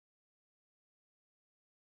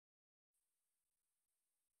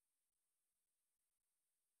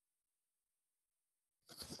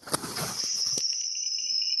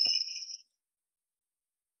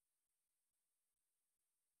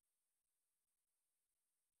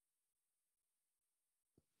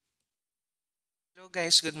Hello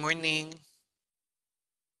guys, good morning.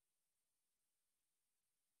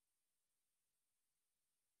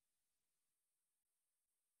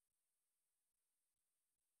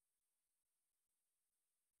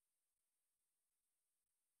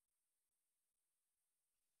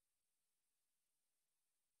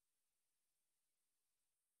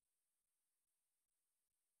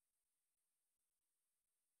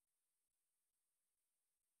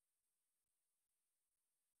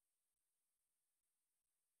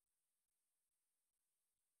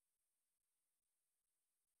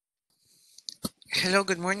 Hello,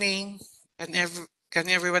 good morning. Can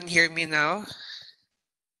everyone hear me now?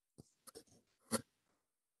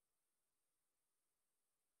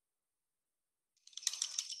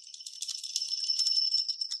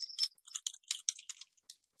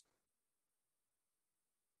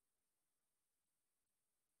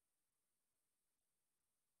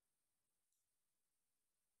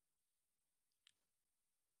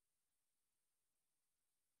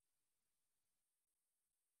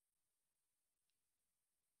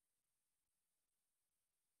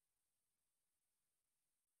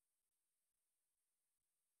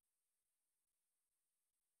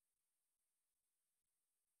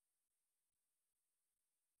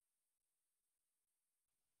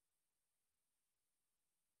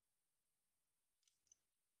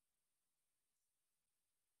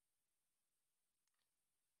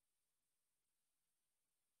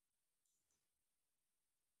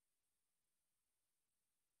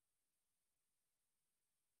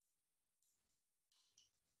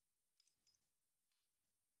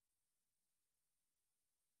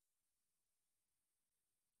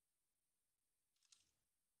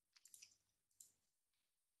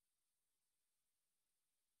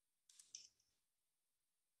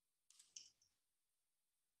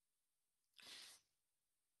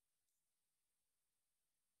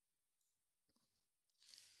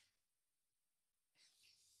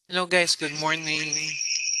 Hello guys, good morning.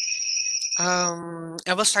 I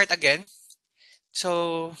will start again.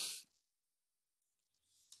 So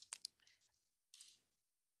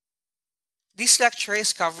this lecture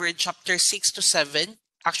is covered chapter 6 to 7.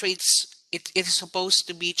 Actually, it is supposed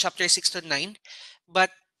to be chapter 6 to 9,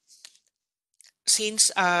 but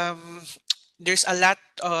since there's a lot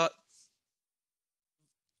to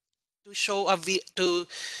show a vi-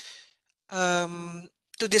 um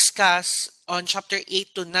to discuss on chapter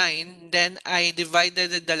 8 to 9, then I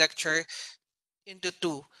divided the lecture into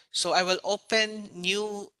two. So I will open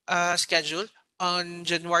new schedule on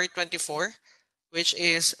January 24, which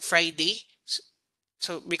is Friday.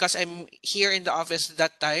 So because I'm here in the office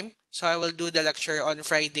that time, so I will do the lecture on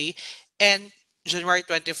Friday and January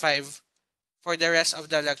 25 for the rest of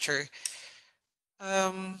the lecture.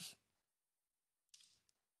 Um,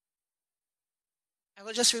 I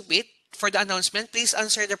will just repeat for the announcement. Please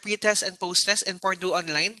answer the pre-test and post-test in Purdue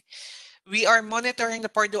Online. We are monitoring the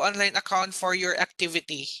Purdue Online account for your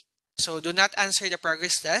activity. So do not answer the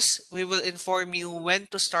progress test. We will inform you when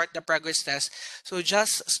to start the progress test. So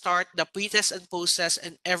just start the pre-test and post-test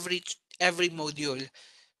in every module.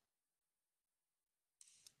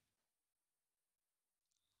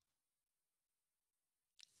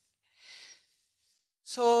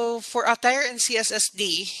 So for attire and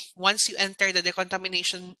CSSD, once you enter the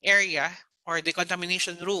decontamination area or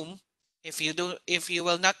decontamination room, if you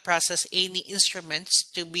will not process any instruments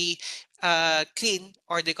to be clean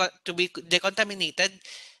or to be decontaminated,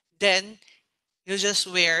 then you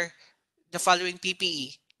just wear the following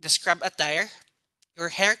PPE: the scrub attire, your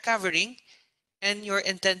hair covering, and your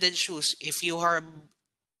intended shoes. If you are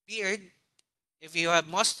beard, if you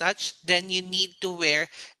have mustache, then you need to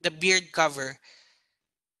wear the beard cover.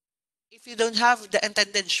 If you don't have the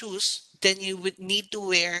intended shoes, then you would need to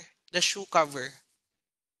wear the shoe cover.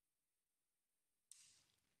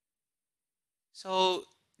 So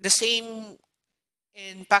the same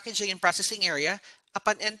in packaging and processing area.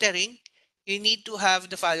 Upon entering, you need to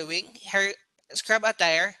have the following: hair scrub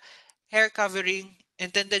attire, hair covering,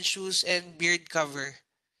 intended shoes, and beard cover.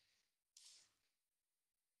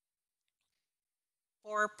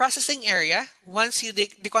 For processing area, once you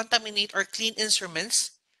decontaminate or clean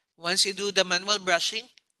instruments, once you do the manual brushing,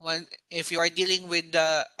 if you are dealing with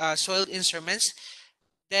the soiled instruments,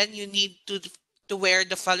 then you need to wear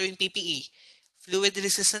the following PPE: fluid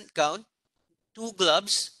resistant gown, two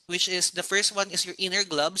gloves, which is the first one is your inner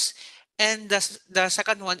gloves, and the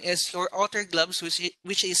second one is your outer gloves,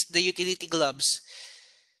 which is the utility gloves.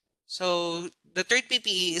 So the third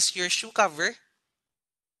PPE is your shoe cover.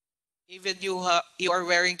 Even you are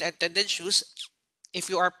wearing the intended shoes,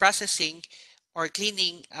 if you are processing or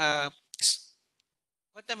cleaning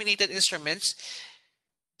contaminated instruments,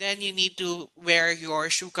 then you need to wear your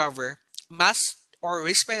shoe cover, mask or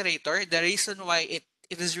respirator. The reason why it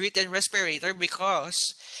is written respirator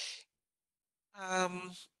because um,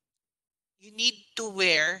 you need to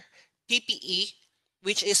wear PPE,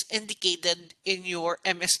 which is indicated in your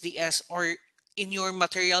MSDS or in your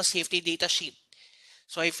material safety data sheet.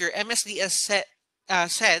 So if your MSDS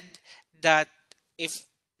said that if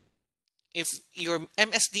your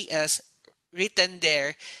MSDS written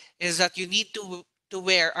there is that you need to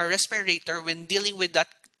wear a respirator when dealing with that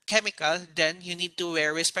chemical, then you need to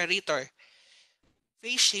wear respirator.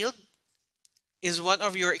 Face shield is one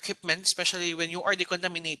of your equipment, especially when you are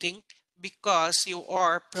decontaminating, because you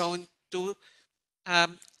are prone to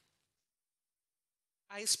um,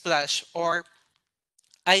 eye splash or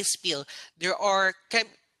eye spill. There are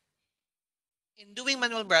in doing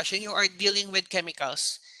manual brushing, you are dealing with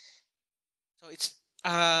chemicals. So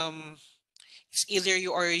um it's either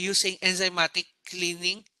you are using enzymatic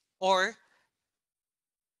cleaning or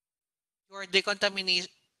your decontamination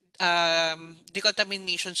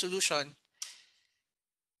solution.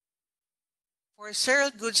 For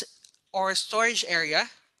sterile goods or storage area,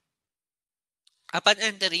 upon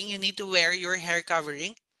entering, you need to wear your hair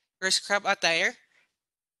covering, your scrub attire,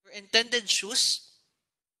 your intended shoes.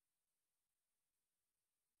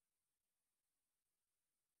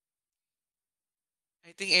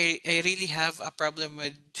 I think I really have a problem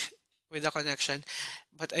with the connection,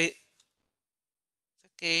 but I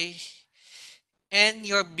okay. And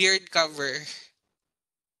your beard cover.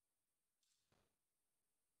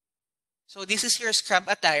 So this is your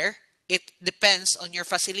scrub attire. It depends on your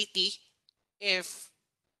facility if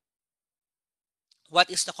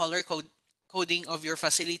what is the coding of your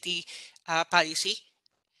facility policy.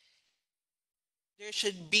 There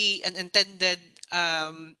should be an intended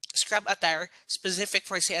scrub attire specific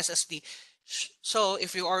for CSSD. So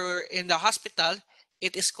if you are in the hospital,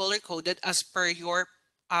 it is color coded as per your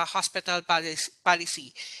hospital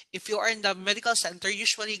policy. If you are in the medical center,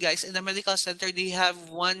 usually guys in the medical center they have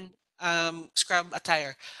one scrub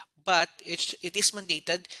attire, but it is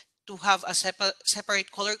mandated to have a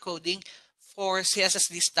separate color coding for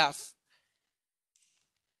CSSD staff.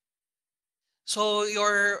 So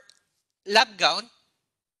your lab gown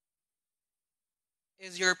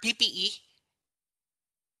is your PPE.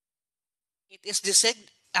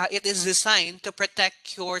 It is designed to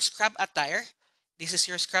protect your scrub attire. This is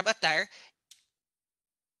your scrub attire.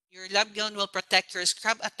 Your lab gown will protect your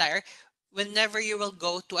scrub attire whenever you will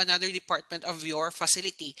go to another department of your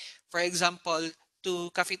facility. For example, to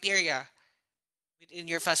cafeteria within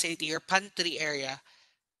your facility, your pantry area,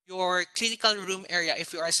 your clinical room area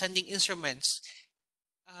if you are sending instruments,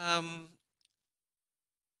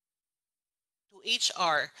 to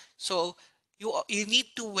HR. So you need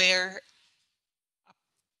to wear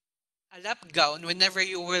a lab gown whenever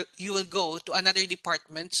you will go to another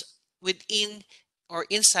department within or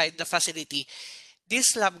inside the facility.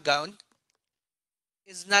 This lab gown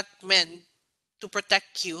is not meant to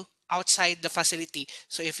protect you outside the facility.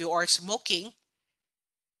 So if you are smoking,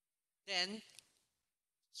 then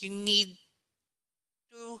you need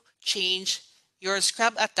to change your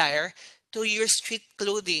scrub attire to your street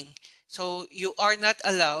clothing. So you are not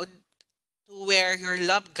allowed to wear your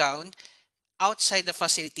lab gown outside the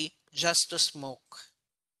facility just to smoke.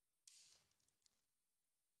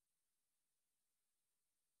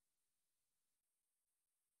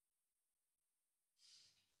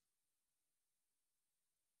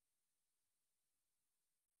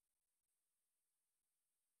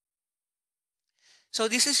 So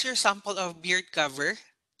this is your sample of beard cover.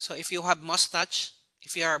 So if you have mustache,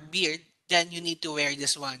 if you are beard, then you need to wear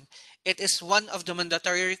this one. It is one of the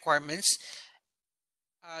mandatory requirements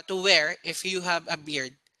to wear if you have a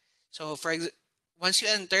beard. So once you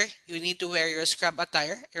enter, you need to wear your scrub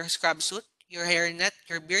attire, your scrub suit, your hairnet,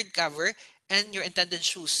 your beard cover, and your intended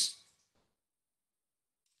shoes.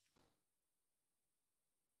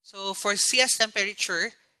 So for CS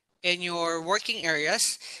temperature in your working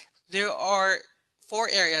areas, there are four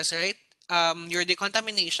areas, right? Your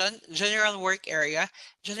decontamination, general work area.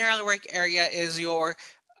 General work area is your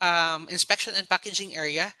inspection and packaging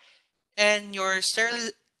area, and your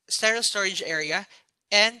sterile storage area,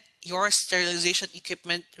 and your sterilization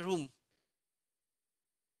equipment room.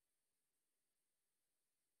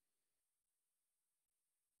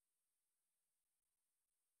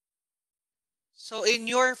 So in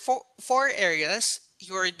your four areas,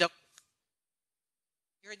 your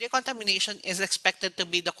decontamination is expected to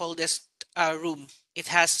be the coldest room. It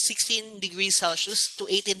has 16 degrees Celsius to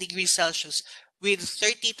 18 degrees Celsius with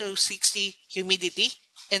 30 to 60 humidity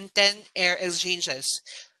and 10 air exchanges.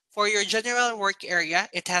 For your general work area,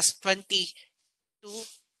 it has 22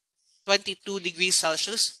 22 degrees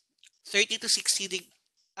Celsius, 30 to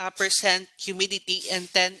 60% humidity,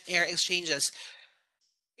 and 10 air exchanges.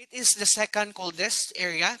 It is the second coldest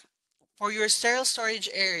area. For your sterile storage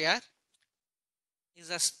area, is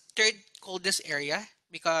the third coldest area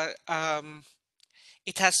because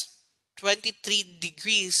it has 23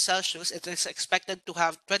 degrees Celsius. It is expected to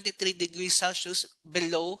have 23 degrees Celsius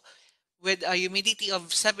below with a humidity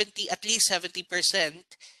of 70, at least 70%,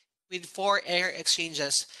 with 4 air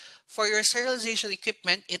exchanges. For your sterilization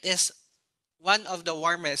equipment, it is one of the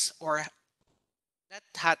warmest, or not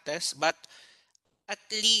hottest, but at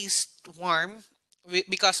least warm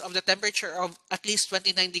because of the temperature of at least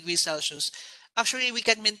 29 degrees Celsius. Actually, we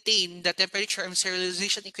can maintain the temperature of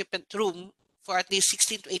sterilization equipment room for at least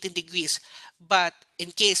 16 to 18 degrees. But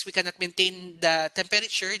in case we cannot maintain the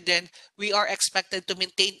temperature, then we are expected to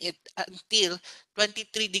maintain it until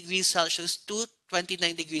 23 degrees Celsius to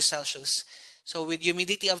 29 degrees Celsius. So with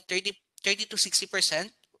humidity of 30 to 60%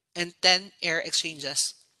 and 10 air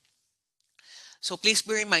exchanges. So please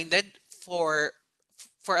be reminded for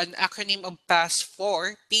an acronym of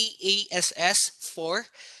PASS4, PASS4.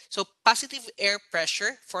 So positive air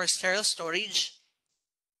pressure for sterile storage,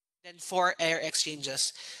 then 4 air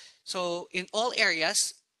exchanges. So in all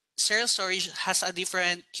areas, sterile storage has a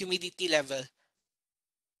different humidity level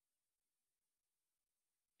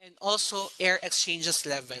and also air exchanges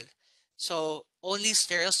level. So only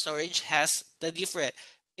sterile storage has the different.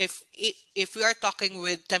 If we are talking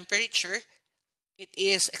with temperature, it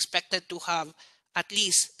is expected to have at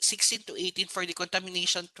least 16 to 18 for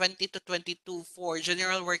decontamination, 20 to 22 for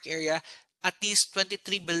general work area, at least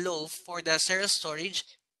 23 below for the sterile storage.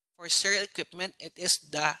 For sterile equipment, it is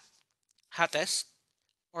the hottest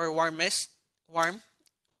or warm.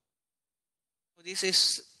 So this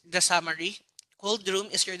is the summary. Cold room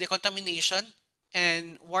is your decontamination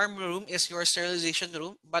and warm room is your sterilization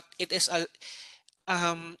room, but it is a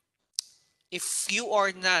um if you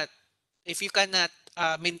are not if you cannot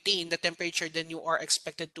maintain the temperature, then you are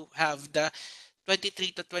expected to have the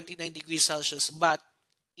 23 to 29 degrees Celsius. But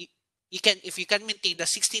you, you can, if you can maintain the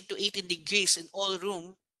 16 to 18 degrees in all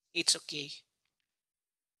room, it's okay.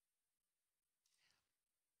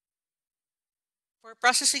 For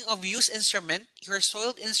processing of used instrument, your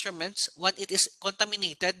soiled instruments, when it is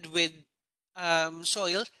contaminated with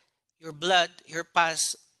soil, your blood, your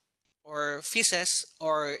pus, or feces,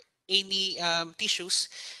 or any tissues,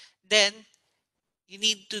 then you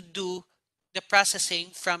need to do the processing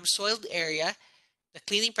from soiled area, the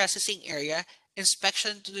cleaning processing area,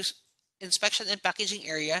 inspection to inspection and packaging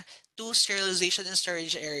area, to sterilization and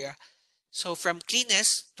storage area. So from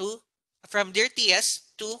dirtiest to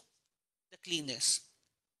the cleanest.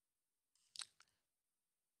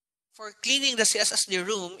 For cleaning the CSSD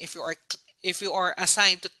room, if you are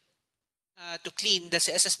assigned to clean the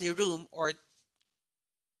CSSD room, or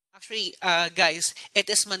actually, guys, it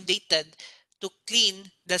is mandated to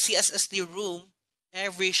clean the CSSD room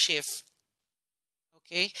every shift.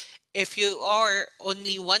 Okay, if you are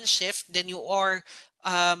only one shift, then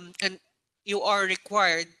and you are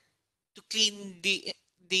required to clean the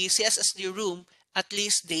CSSD room at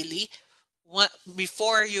least daily.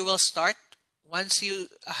 Before you will start, once you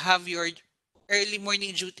have your early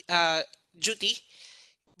morning duty,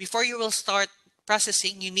 before you will start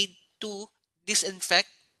processing, you need to disinfect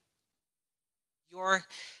your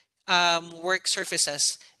work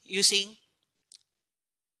surfaces using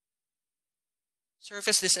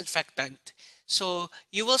surface disinfectant. So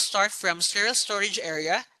you will start from sterile storage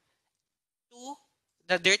area to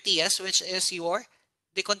the dirtiest, which is your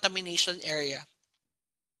decontamination area.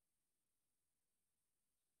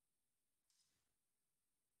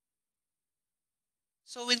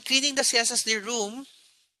 So when cleaning the CSSD room,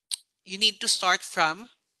 you need to start from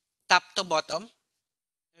top to bottom.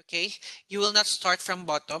 Okay, you will not start from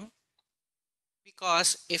bottom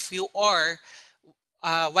because if you are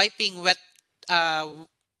wiping uh,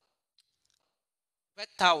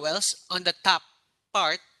 wet towels on the top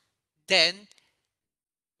part, then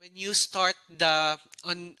when you start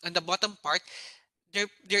on the bottom part,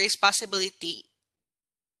 there is possibility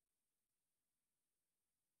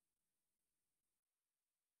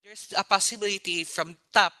there's a possibility from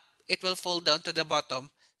top it will fall down to the bottom.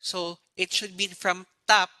 So it should be from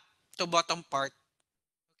top to bottom part.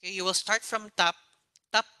 Okay, you will start from top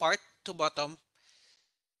part to bottom.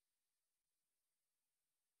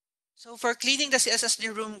 So for cleaning the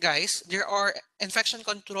CSSD room, guys, there are infection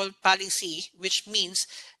control policy, which means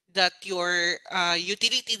that your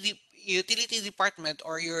utility department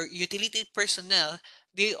or your utility personnel,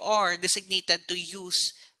 they are designated to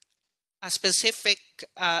use a specific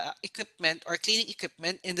equipment or cleaning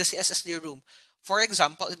equipment in the CSSD room. For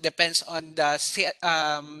example, it depends on the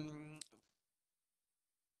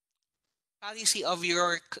policy of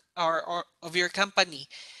or of your company.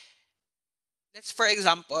 Let's for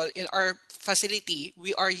example, in our facility,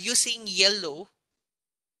 we are using yellow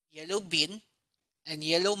bin, and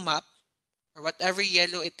yellow map, or whatever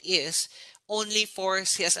yellow it is, only for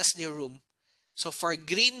CSSD room. So for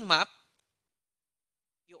green map,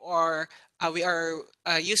 you are we are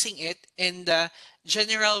using it in the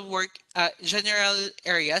general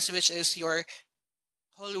areas, which is your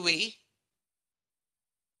hallway,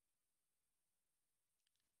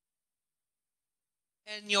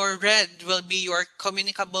 and your red will be your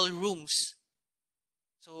communicable rooms.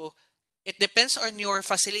 So it depends on your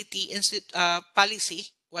facility policy,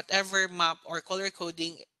 whatever map or color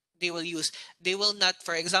coding they will use. They will not,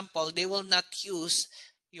 for example, they will not use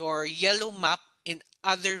your yellow map in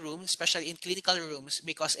other rooms, especially in clinical rooms,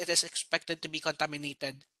 because it is expected to be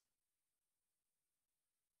contaminated.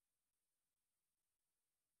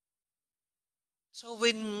 So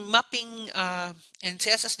when mapping in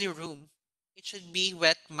CSSD room, it should be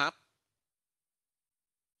wet map.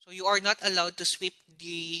 So you are not allowed to sweep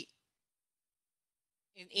the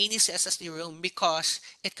in any CSSD room because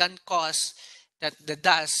it can cause that the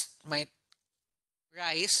dust might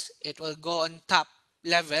rise, it will go on top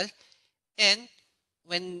level, and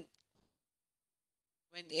when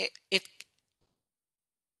it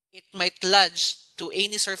might lodge to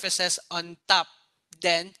any surfaces on top,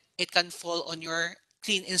 then it can fall on your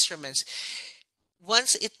clean instruments.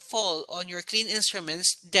 Once it fall on your clean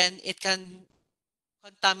instruments, then it can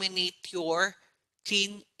contaminate your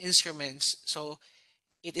clean instruments. So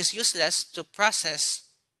it is useless to process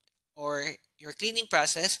or your cleaning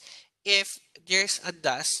process if there's a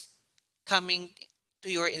dust coming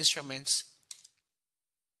to your instruments.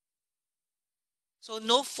 So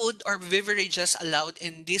no food or beverages allowed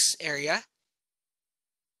in this area.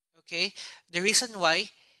 Okay. The reason why,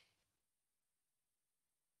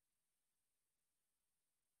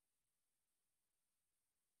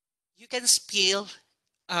 you can spill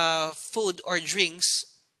food or drinks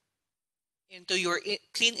into your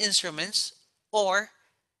clean instruments, or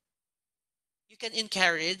you can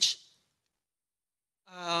encourage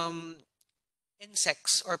um,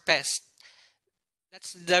 insects or pests.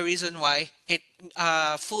 That's the reason why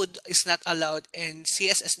food is not allowed in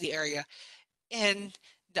CSSD area. And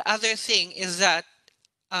the other thing is that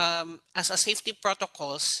as a safety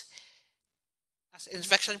protocols, as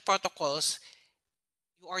infection protocols,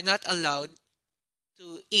 you are not allowed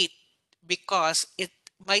to eat because it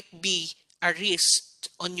might be a risk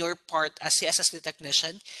on your part as CSSD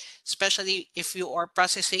technician, especially if you are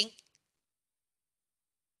processing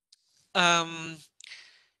um,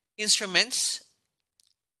 instruments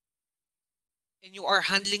and you are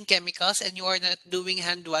handling chemicals and you are not doing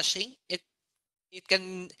hand washing. It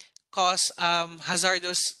can cause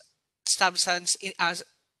hazardous substance as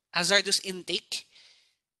hazardous intake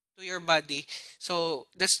to your body. So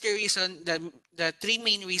that's the reason. The three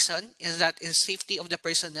main reason is that is safety of the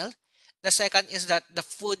personnel. The second is that the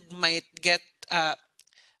food might get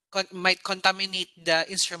might contaminate the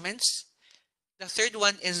instruments. The third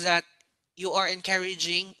one is that you are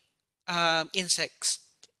encouraging insects.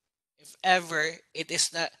 If ever it is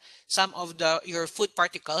that some of the your food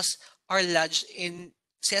particles are lodged in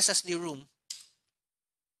CSSD room.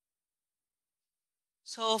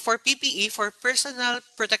 So for PPE, for personal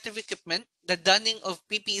protective equipment, the donning of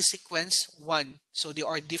PPE sequence one. So there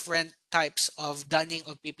are different types of donning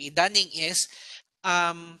of PPE. Donning is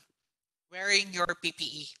um, wearing your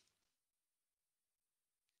PPE.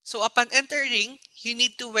 So upon entering, you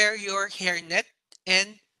need to wear your hairnet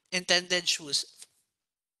and intended shoes.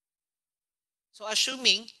 So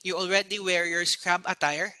assuming you already wear your scrub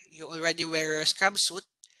attire, you already wear your scrub suit.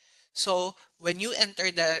 So when you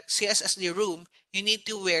enter the CSSD room, you need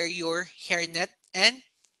to wear your hairnet and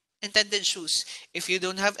intended shoes. If you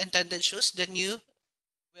don't have intended shoes, then you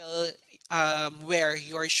will wear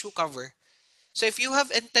your shoe cover. So if you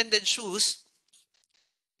have intended shoes,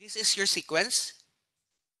 this is your sequence.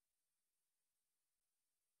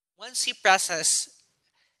 Once you process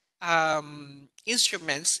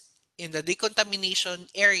instruments in the decontamination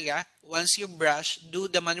area, once you brush, do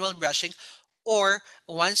the manual brushing, or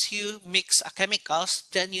once you mix chemicals,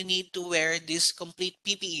 then you need to wear this complete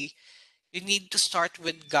PPE. You need to start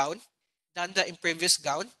with gown, done the in previous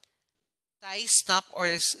gown, tie, snap,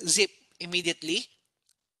 or zip immediately.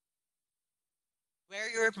 Wear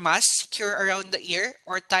your mask secure around the ear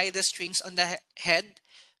or tie the strings on the head.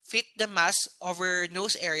 Fit the mask over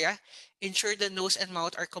nose area. Ensure the nose and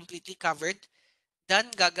mouth are completely covered.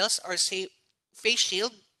 Then goggles or say face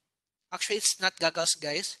shield. Actually, it's not goggles,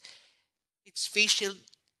 guys. It's face shield.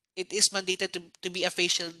 It is mandated to be a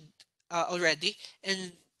face shield already,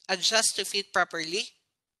 and adjust to fit properly.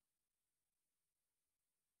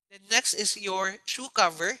 Then next is your shoe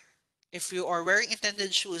cover. If you are wearing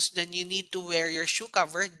intended shoes, then you need to wear your shoe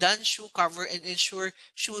cover, done shoe cover, and ensure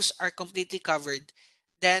shoes are completely covered.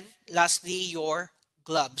 Then lastly, your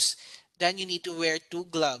gloves. Then you need to wear two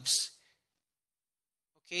gloves.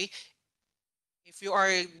 Okay. If you are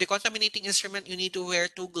decontaminating instrument, you need to wear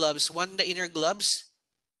two gloves. One, the inner gloves,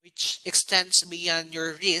 which extends beyond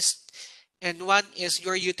your wrist, and one is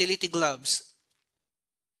your utility gloves.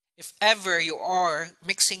 If ever you are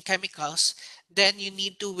mixing chemicals, then you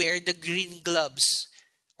need to wear the green gloves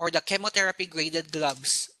or the chemotherapy graded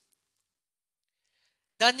gloves.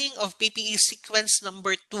 Donning of PPE sequence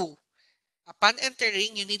number 2. Upon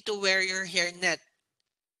entering, you need to wear your hairnet.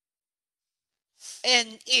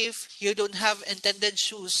 And if you don't have intended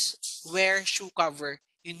shoes, wear shoe cover.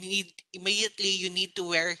 You need to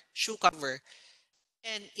wear shoe cover.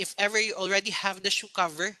 And if ever you already have the shoe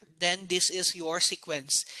cover, then this is your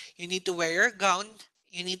sequence. You need to wear your gown,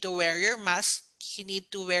 you need to wear your mask, you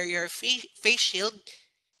need to wear your face shield.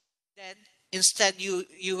 Then instead you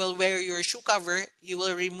will wear your shoe cover, you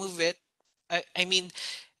will remove it. I mean,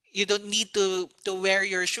 you don't need to wear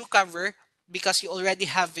your shoe cover because you already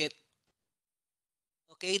have it.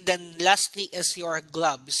 Okay, then lastly is your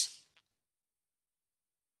gloves.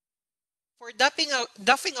 For duffing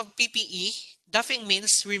of PPE, duffing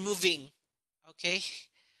means removing. Okay,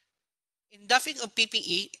 in duffing of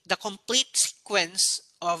PPE, the complete sequence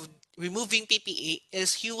of removing PPE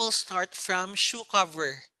is you will start from shoe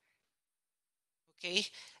cover. Okay,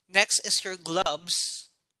 next is your gloves,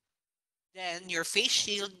 then your face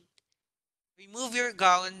shield, remove your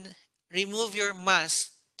gown, remove your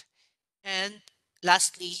mask, and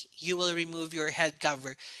lastly, you will remove your head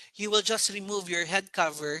cover. You will just remove your head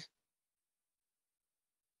cover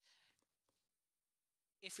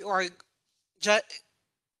if you are just.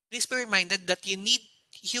 Please be reminded that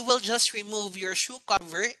you will just remove your shoe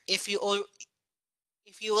cover if you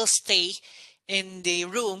will stay in the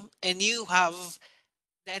room and you have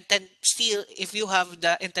the still if you have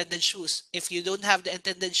the intended shoes. If you don't have the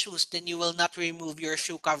intended shoes, then you will not remove your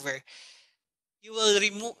shoe cover. You will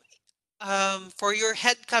remove for your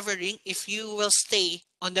head covering if you will stay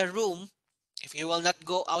on the room, if you will not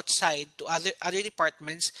go outside to other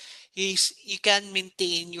departments, you can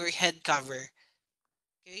maintain your head cover.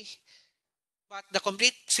 Okay. But the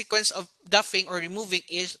complete sequence of duffing or removing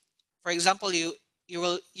is, for example, you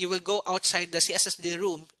will go outside the CSSD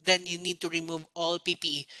room, then you need to remove all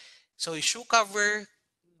PPE. So shoe cover,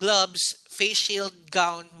 gloves, face shield,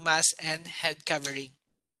 gown, mask, and head covering.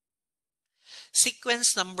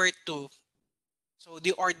 Sequence number 2. So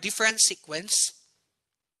there are different sequence.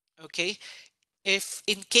 Okay. If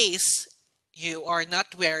in case you are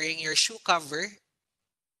not wearing your shoe cover,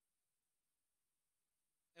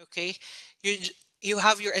 okay, you you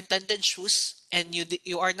have your intended shoes and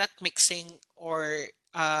you are not mixing or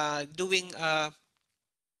doing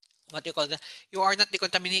what do you call that, you are not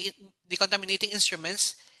decontaminating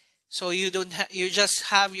instruments, so you just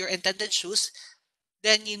have your intended shoes,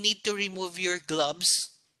 then you need to remove your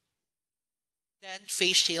gloves, then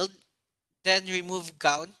face shield, then remove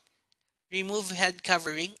gown, remove head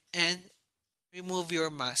covering, and remove your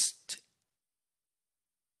mask.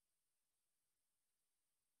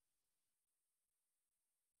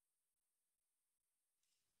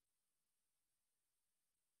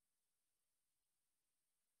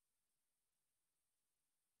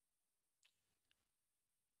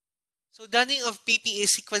 So donning of PPE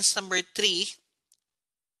sequence number 3.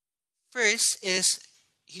 First is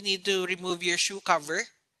you need to remove your shoe cover,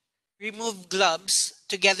 remove gloves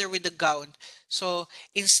together with the gown. So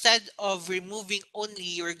instead of removing only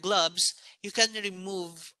your gloves, you can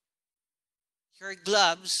remove your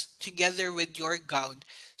gloves together with your gown.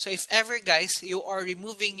 So if ever guys, you are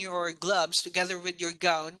removing your gloves together with your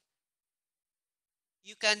gown,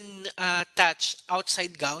 you can touch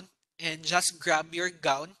outside gown and just grab your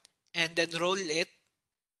gown and then roll it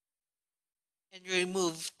and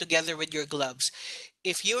remove together with your gloves.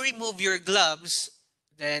 If you remove your gloves,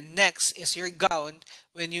 then next is your gown.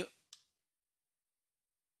 When you,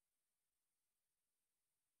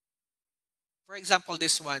 for example,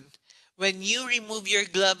 this one, when you remove your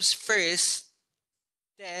gloves first,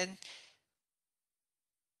 then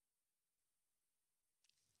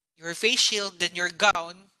your face shield, then your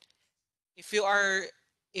gown. If you are,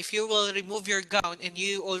 if you will remove your gown and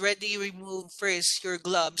you already remove first your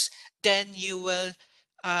gloves, then you will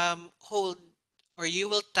hold or you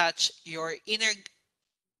will touch your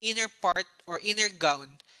inner part or inner gown.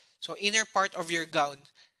 So inner part of your gown.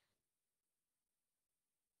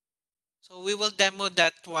 So we will demo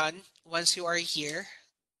that one once you are here.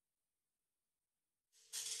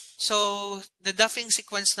 So the duffing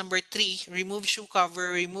sequence number 3, remove shoe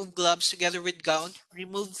cover, remove gloves together with gown,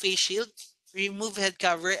 remove face shield, remove head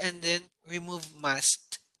cover, and then remove mask.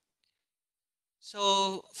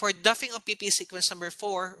 So for duffing of PP sequence number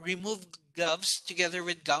 4, remove gloves together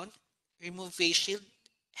with gown, remove face shield,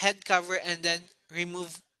 head cover, and then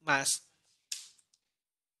remove mask.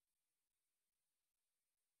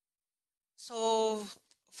 So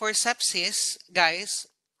for sepsis, guys,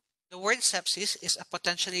 the word sepsis is a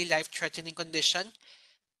potentially life-threatening condition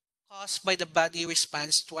caused by the body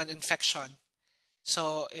response to an infection.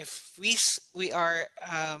 So if we are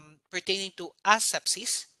pertaining to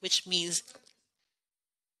asepsis, which means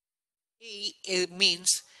A, it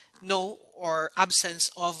means no or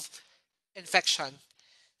absence of infection.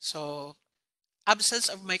 So absence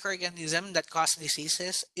of microorganism that cause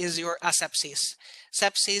diseases is your asepsis.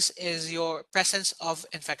 Sepsis is your presence of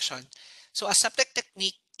infection. So aseptic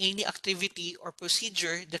technique, any activity or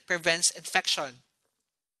procedure that prevents infection,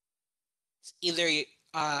 either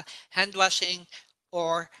hand washing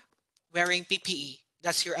or wearing PPE.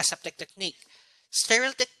 That's your aseptic technique.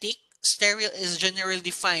 Sterile technique, sterile is generally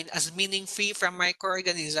defined as meaning free from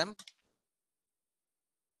microorganism.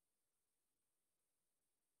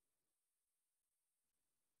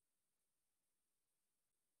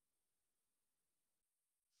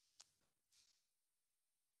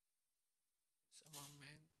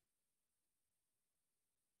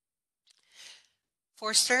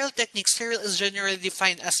 For sterile technique, sterile is generally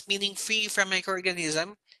defined as meaning free from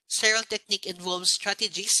microorganism. Sterile technique involves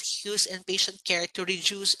strategies used in patient care to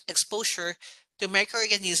reduce exposure to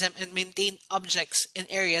microorganism and maintain objects in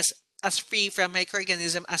areas as free from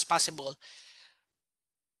microorganism as possible.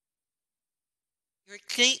 Your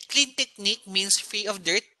clean technique means free of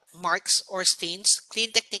dirt, marks, or stains.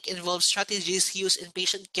 Clean technique involves strategies used in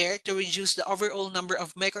patient care to reduce the overall number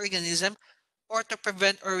of microorganisms or to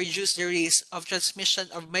prevent or reduce the risk of transmission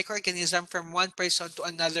of microorganism from one person to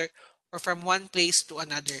another or from one place to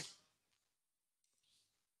another.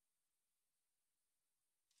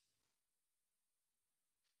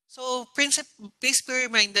 So, please be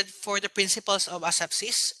reminded for the principles of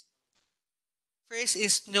asepsis. First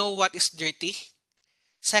is know what is dirty.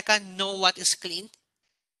 Second, know what is clean.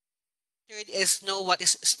 Third is know what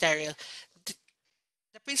is sterile. The,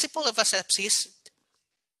 the principle of asepsis,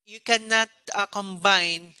 you cannot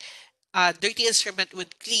combine dirty instrument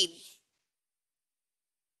with clean,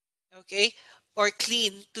 okay, or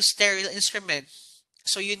clean to sterile instrument.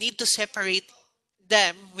 So you need to separate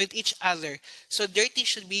them with each other. So dirty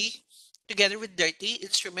should be together with dirty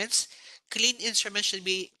instruments. Clean instruments should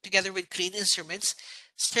be together with clean instruments.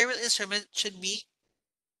 Sterile instrument should be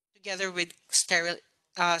together with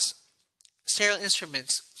uh, sterile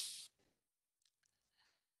instruments.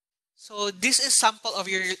 So this is sample of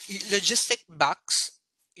your logistic box.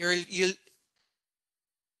 Your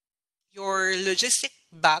logistic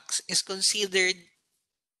box is considered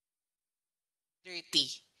dirty.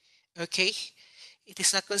 Okay, it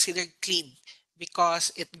is not considered clean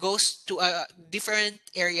because it goes to different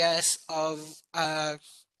areas of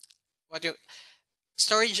what you,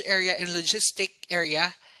 storage area and logistic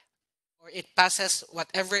area, or it passes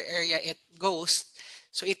whatever area it goes,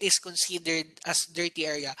 so it is considered as dirty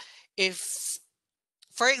area. If,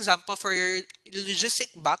 for example, for your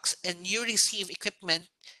logistic box and you receive equipment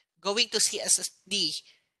going to CSSD,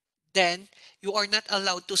 then you are not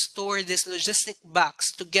allowed to store this logistic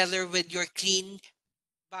box together with your clean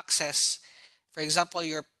boxes. For example,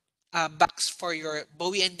 your box for your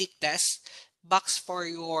Bowie and Dick test, box for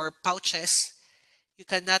your pouches. You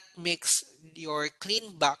cannot mix your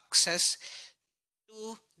clean boxes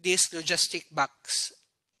to this logistic box.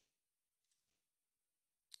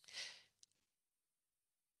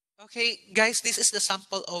 Okay, guys, this is the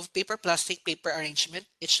sample of paper plastic paper arrangement.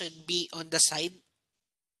 It should be on the side.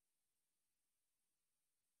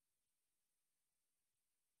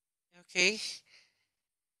 Okay,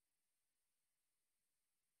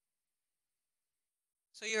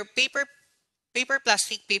 so your paper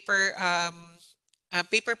plastic paper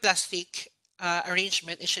plastic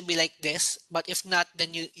arrangement, it should be like this, but if not,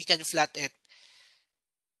 then you can flat it.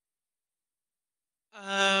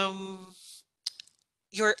 Um,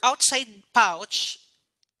 your outside pouch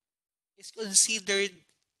is considered,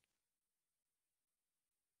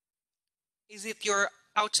 is it your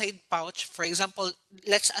outside pouch? For example,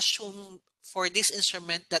 let's assume for this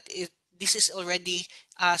instrument that this is already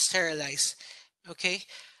sterilized. Okay.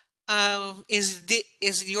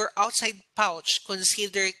 Is your outside pouch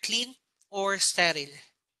considered clean or sterile?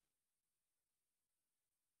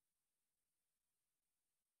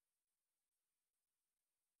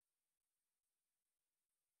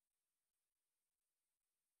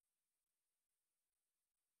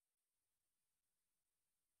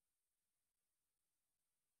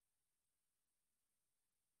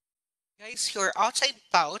 Guys, your outside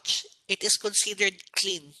pouch, it is considered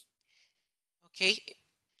clean. Okay,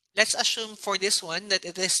 let's assume for this one that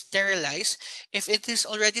it is sterilized. If it is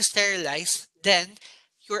already sterilized, then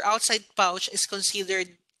your outside pouch is considered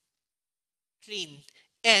clean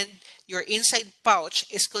and your inside pouch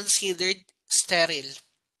is considered sterile.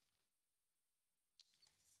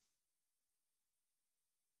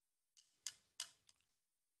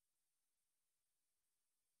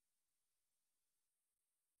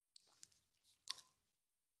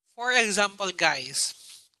 For example, guys,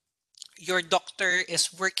 your doctor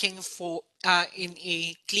is working for in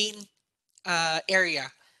a clean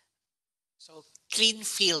area, so clean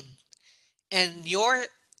field, and your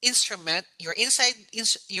instrument, your inside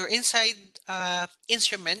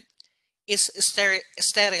instrument is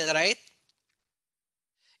sterile, right?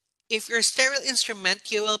 If your sterile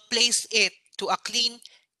instrument, you will place it to a clean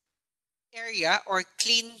area or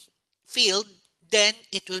clean field, then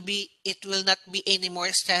it will not be any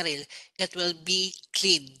more sterile. It will be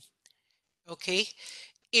clean. Okay?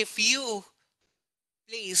 If you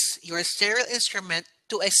place your sterile instrument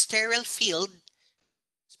to a sterile field,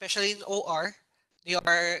 especially in OR, they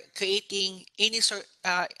are creating any sort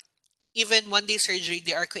even 1 day surgery,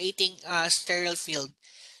 they are creating a sterile field.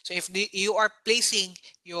 So if you are placing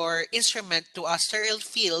your instrument to a sterile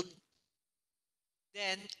field,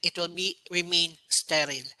 then it will be remain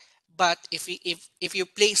sterile. But if you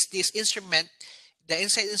place this instrument, the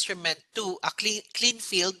inside instrument to a clean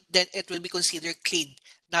field, then it will be considered clean,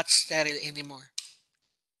 not sterile anymore.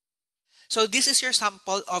 So this is your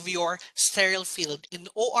sample of your sterile field. In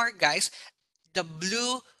OR, guys, the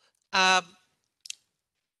blue um,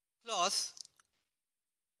 cloth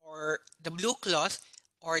or the blue cloth,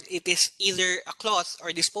 or it is either a cloth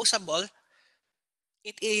or disposable,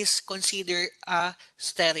 it is considered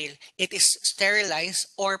sterile. It is sterilized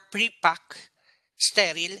or pre-pack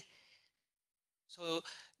sterile. So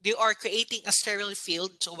they are creating a sterile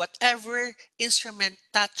field. So whatever instrument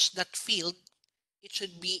touch that field, it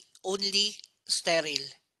should be only sterile.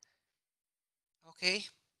 Okay?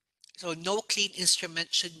 So no clean instrument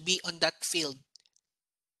should be on that field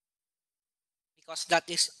because that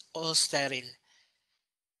is all sterile.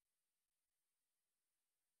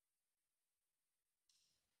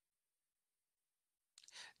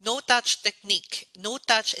 No touch technique. No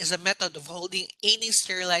touch is a method of holding any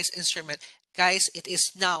sterilized instrument. Guys, it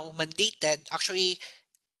is now mandated. Actually,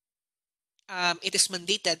 it is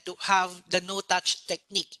mandated to have the no touch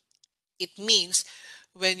technique. It means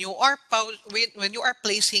when you are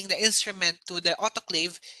placing the instrument to the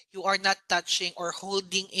autoclave, you are not touching or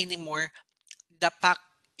holding anymore the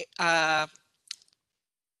uh,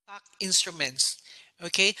 pack instruments.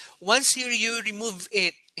 Okay, once you remove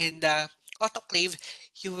it in the autoclave,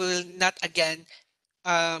 you will not again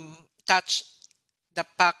touch the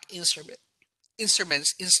pack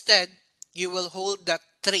instruments. Instead, you will hold that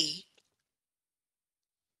tray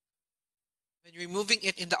when removing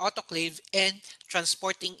it in the autoclave and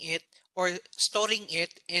transporting it or storing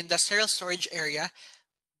it in the sterile storage area,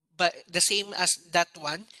 but the same as that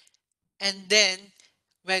one. And then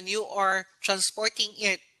when you are transporting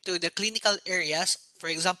it to the clinical areas, for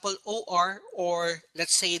example, OR or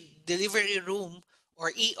let's say delivery room or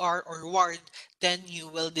ER or ward, then you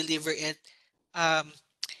will deliver it um,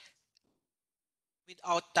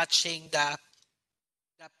 without touching the,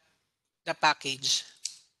 the package.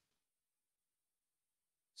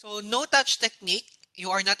 So no touch technique, you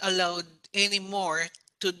are not allowed anymore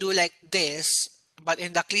to do like this. But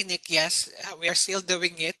in the clinic, yes, we are still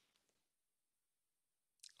doing it.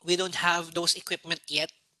 We don't have those equipment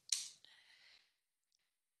yet.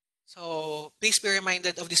 So please be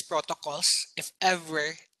reminded of these protocols. If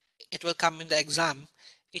ever it will come in the exam,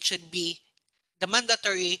 it should be the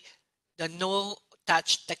mandatory, the no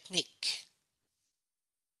touch technique.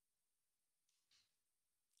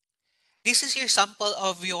 This is your sample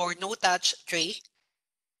of your no touch tray.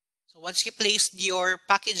 So once you place your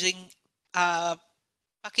uh,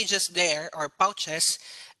 packages there or pouches,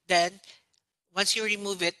 then once you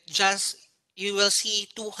remove it, just you will see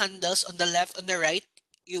two handles on the left and the right.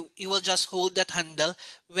 You will just hold that handle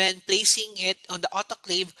when placing it on the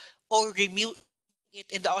autoclave or remove it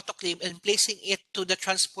in the autoclave and placing it to the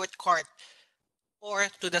transport cart or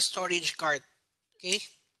to the storage cart. Okay,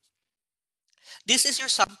 this is your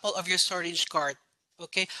sample of your storage cart.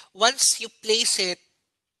 Okay, once you place it,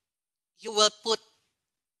 you will put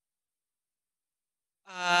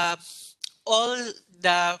uh, all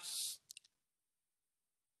the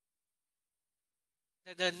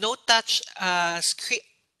the no touch script.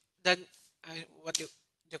 The what do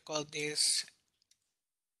you call this?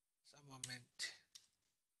 A moment.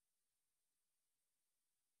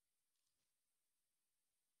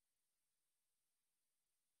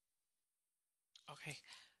 Okay.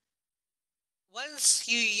 Once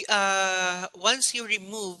you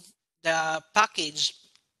remove the package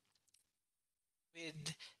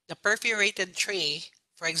with the perforated tray,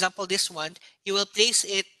 for example, this one, you will place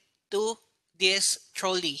it to this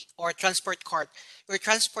trolley or transport cart. Your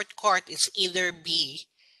transport cart is either be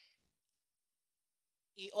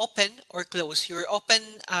open or closed. Your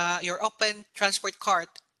open transport cart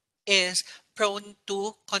is prone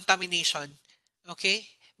to contamination, okay,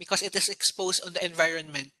 because it is exposed on the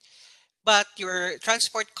environment. But your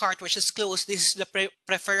transport cart, which is closed, this is the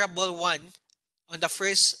preferable one. On the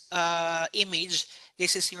first image,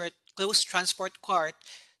 this is your closed transport cart.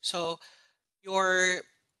 So your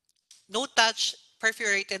no-touch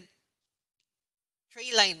perforated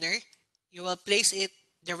tray liner, you will place it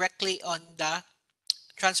directly on the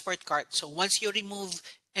transport cart. So once you remove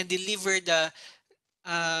and deliver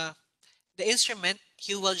uh, the instrument,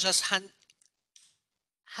 you will just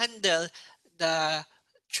handle the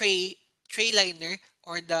tray tray liner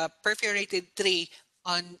or the perforated tray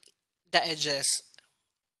on the edges.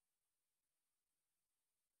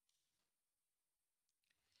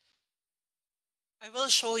 I will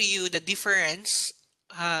show you the difference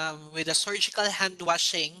with the surgical hand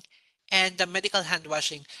washing and the medical hand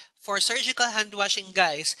washing. For surgical hand washing,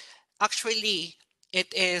 guys, actually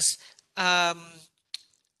it is um,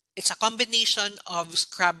 it's a combination of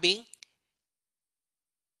scrubbing,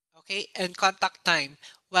 okay, and contact time.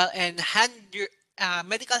 While in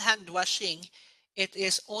medical hand washing, it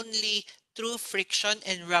is only through friction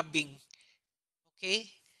and rubbing.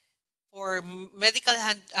 Okay, for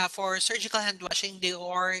for surgical hand washing, they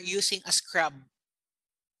are using a scrub.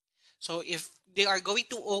 So if they are going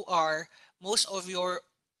to OR, most of your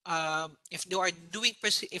if they are doing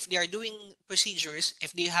if they are doing procedures,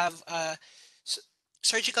 if they have s-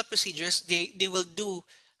 surgical procedures, they will do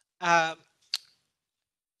um,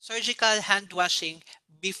 surgical hand washing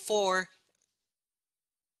before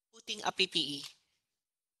putting a PPE.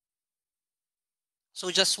 So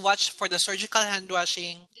just watch for the surgical hand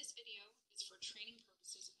washing. This video is for training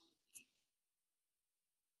purposes only.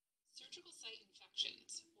 Surgical site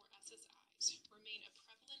infections, or SSIs, remain a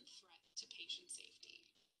prevalent threat to patient safety.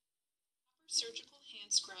 Proper surgical hand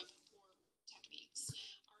scrub or techniques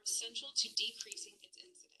are essential to decreasing its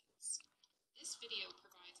incidence. This video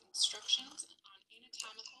provides instructions on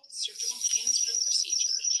anatomical surgical hand scrub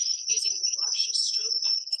procedure using the brush stroke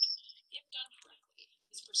method. If done correctly,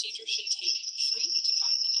 this procedure should take 3 to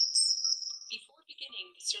 5 minutes. Before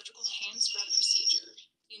beginning the surgical hand scrub procedure,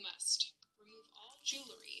 you must remove all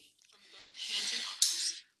jewelry from both hands and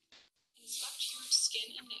arms, inspect your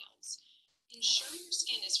skin and nails, ensure your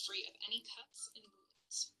skin is free of any cuts and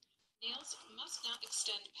wounds. Nails must not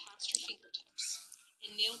extend past your fingertips,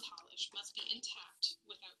 and nail polish must be intact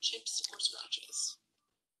without chips or scratches.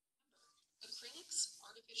 Remember, acrylics,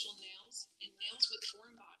 artificial nails, and nails with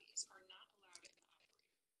foreign bodies are not allowed in the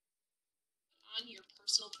operator. Put on your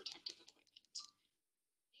personal protective equipment.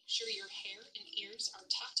 Make sure your hair and ears are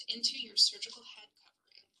tucked into your surgical head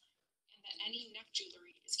covering, and that any neck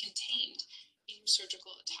jewelry is contained in your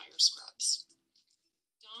surgical attire scrubs.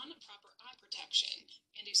 Don proper eye protection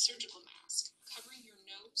and a surgical mask covering your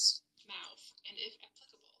nose, mouth, and if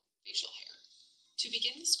applicable, facial hair. To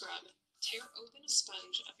begin the scrub, tear open a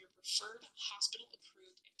sponge of your preferred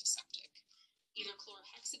hospital-approved antiseptic, either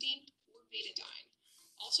chlorhexidine or betadine,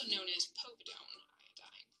 also known as povidone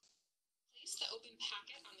iodine. Place the open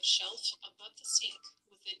packet on the shelf above the sink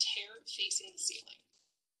with the tear facing the ceiling.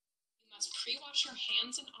 You must pre-wash your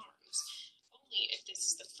hands and arms only if this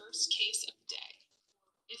is the first case of the day,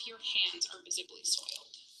 if your hands are visibly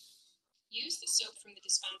soiled. Use the soap from the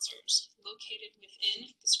dispensers located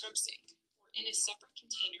within the scrub sink or in a separate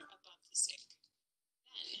container above the sink.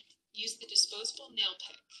 Then, use the disposable nail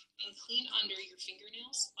pick and clean under your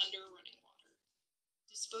fingernails under running water.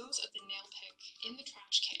 Dispose of the nail pick in the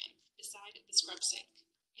trash can beside the scrub sink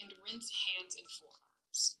and rinse hands and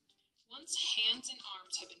forearms. Once hands and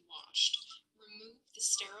arms have been washed, remove the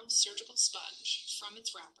sterile surgical sponge from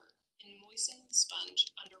its wrapper and moisten the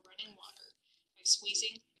sponge under running water by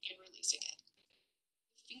squeezing and releasing it.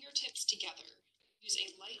 With fingertips together, use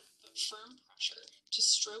a light but firm pressure to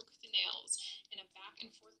stroke the nails in a back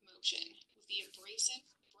and forth motion with the abrasive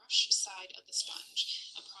brush side of the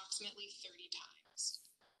sponge approximately 30 times.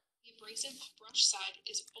 The abrasive brush side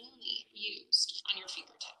is only used on your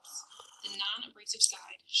fingertips. The non-abrasive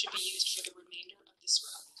side should be used for the remainder of the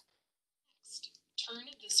scrub. Next, turn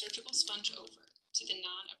the surgical sponge over to the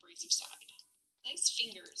non-abrasive side. Place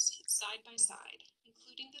fingers side by side,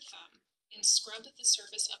 including the thumb, and scrub the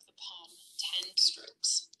surface of the palm 10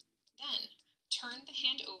 strokes. Then, turn the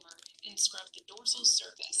hand over and scrub the dorsal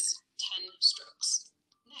surface 10 strokes.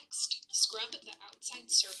 Next, scrub the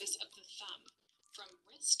outside surface of the thumb from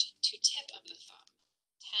wrist to tip of the thumb,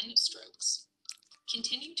 10 strokes.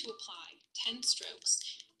 Continue to apply 10 strokes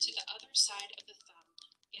to the other side of the thumb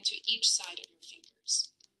and to each side of your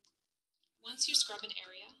fingers. Once you scrub an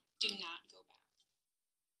area, do not go back.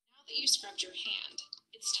 Now that you scrubbed your hand,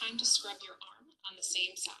 it's time to scrub your arm on the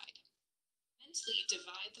same side. Mentally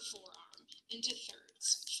divide the forearm into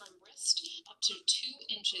thirds from wrist up to 2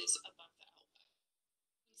 inches above the elbow.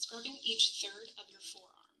 When scrubbing each third of your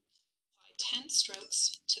forearm, apply 10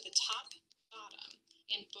 strokes to the top, bottom,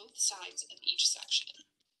 and both sides of each section.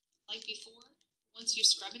 Like before, once you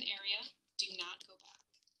scrub an area, do not go back.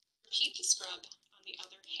 Repeat the scrub on the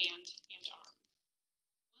other hand and arm.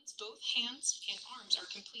 Once both hands and arms are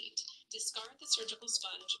complete, discard the surgical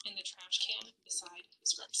sponge in the trash can beside the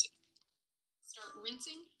scrub sink. Start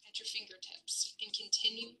rinsing at your fingertips and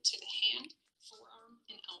continue to the hand, forearm,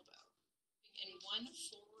 and elbow, moving in one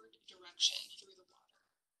forward direction through the water.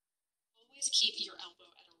 Always keep your elbow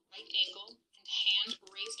at a right angle and hand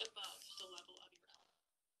raised above the level of your elbow.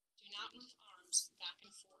 Do not move arms back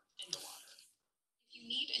and forth in the water. If you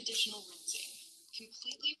need additional rinsing,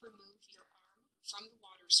 completely remove your arm from the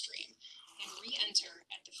water stream and re-enter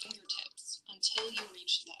at the fingertips until you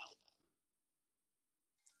reach the elbow.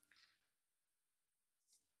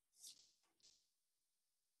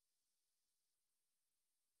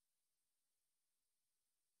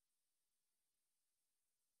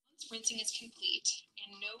 Once rinsing is complete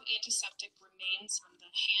and no antiseptic remains on the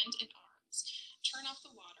hand and arms, turn off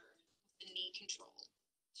the water with the knee control.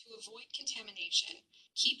 To avoid contamination,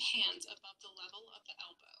 keep hands above the level of the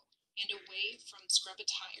elbow and away from scrub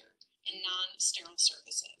attire and non-sterile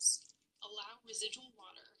surfaces. Allow residual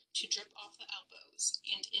water to drip off the elbows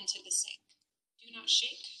and into the sink. Do not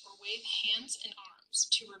shake or wave hands and arms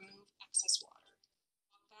to remove excess water.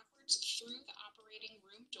 Walk backwards through the operating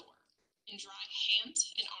room door and dry hands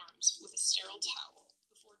and arms with a sterile towel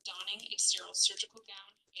before donning a sterile surgical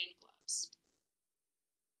gown and gloves.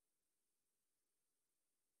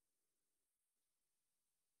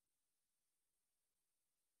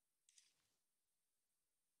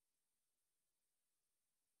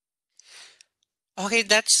 Okay,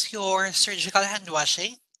 that's your surgical hand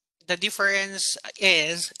washing. The difference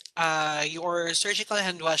is your surgical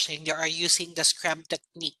hand washing, they are using the scrub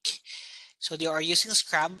technique. So they are using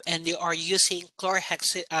scrub and they are using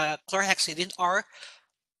chlorhexidine or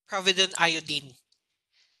providone iodine.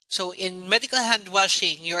 So in medical hand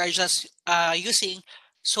washing, you are just using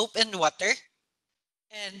soap and water,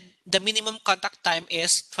 and the minimum contact time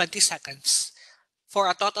is 20 seconds for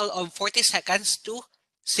a total of 40 seconds to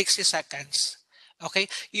 60 seconds. Okay,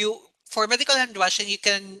 for medical hand washing, you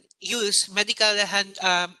can use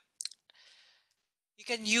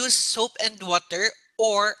soap and water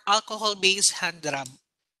or alcohol-based hand rub.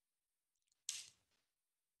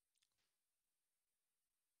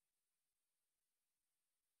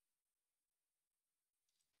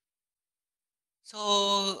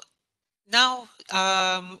 So now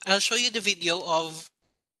I'll show you the video of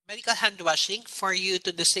medical hand washing for you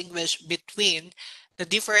to distinguish between the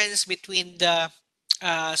difference between the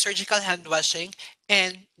surgical hand washing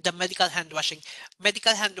and the medical hand washing.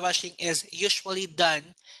 Medical hand washing is usually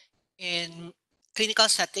done in clinical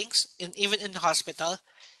settings and even in the hospital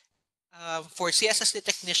for CSSD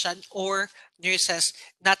technician or nurses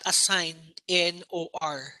not assigned in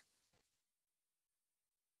OR.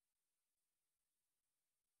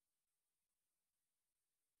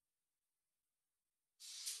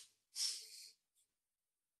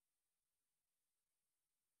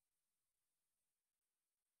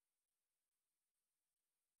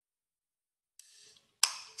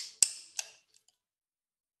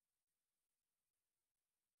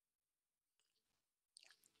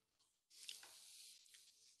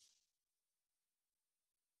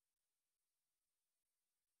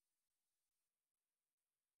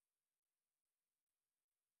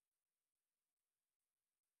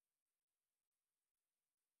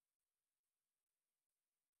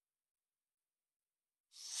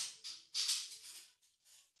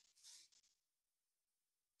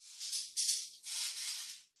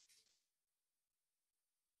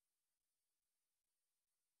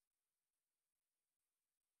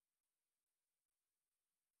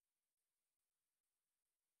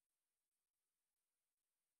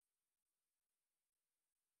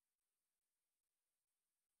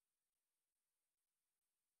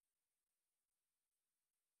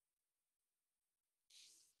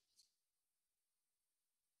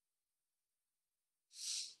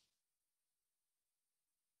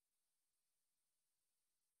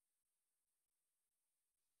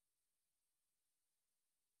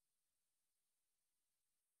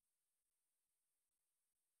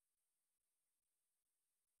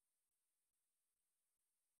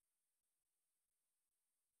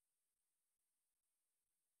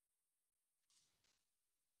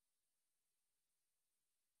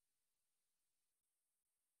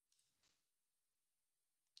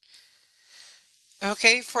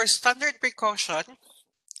 Okay, for standard precaution,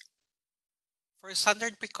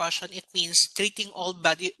 it means treating all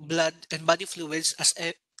body, blood, and body fluids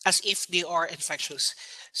as if they are infectious.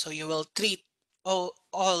 So you will treat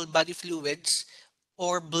all body fluids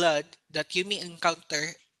or blood that you may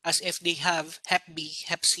encounter as if they have Hep B,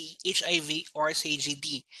 Hep C, HIV, or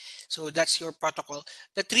CGD. So that's your protocol.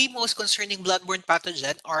 The three most concerning bloodborne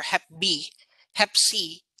pathogen are Hep B, Hep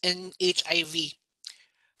C, and HIV.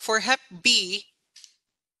 For Hep B,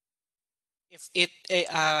 if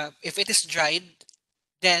it is dried,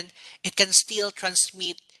 then it can still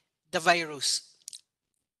transmit the virus.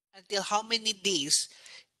 Until how many days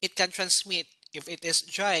it can transmit? If it is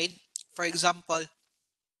dried, for example,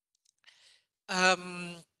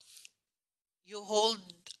 um, you hold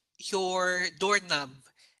your doorknob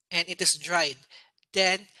and it is dried,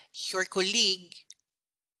 then your colleague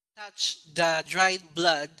touch the dried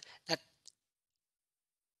blood. That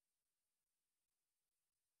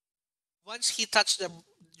once he touched the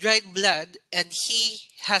dried blood and he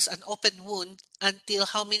has an open wound, until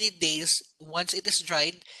how many days once it is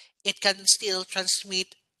dried, it can still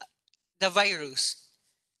transmit the virus.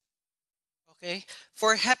 Okay,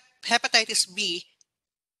 for hepatitis B,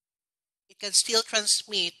 it can still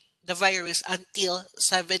transmit the virus until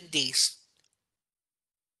 7 days.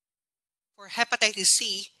 For hepatitis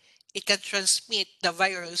C, it can transmit the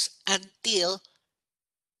virus until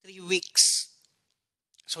 3 weeks.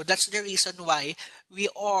 So that's the reason why we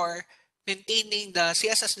are maintaining the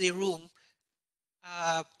CSSD room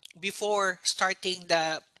uh, before starting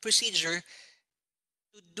the procedure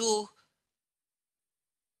to do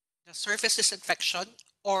the surface disinfection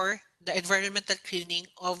or the environmental cleaning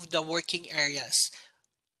of the working areas.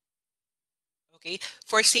 Okay,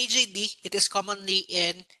 for CJD, it is commonly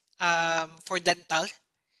in for dental.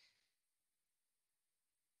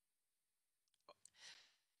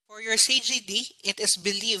 For your CJD, it is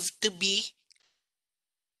believed to be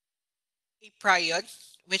a prion,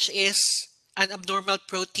 which is an abnormal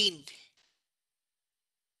protein.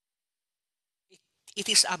 It, it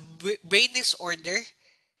is a brain disorder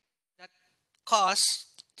that causes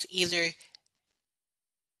either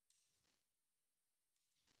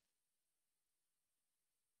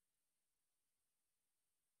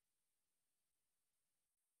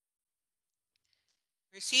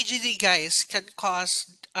your CJD, guys, can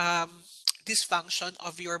cause dysfunction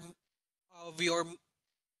of your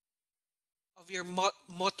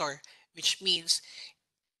motor, which means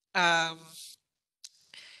um,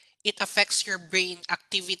 it affects your brain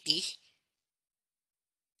activity.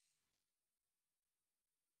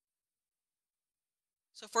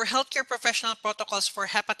 So for healthcare professional protocols for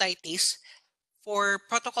hepatitis, for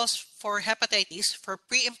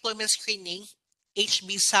pre-employment screening,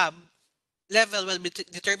 HB sub level will be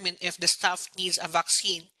determined if the staff needs a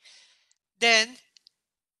vaccine. Then,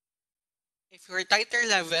 if your titer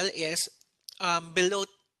level is below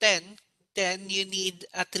 10, then you need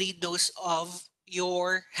a 3 dose of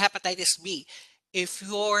your hepatitis B. If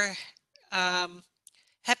your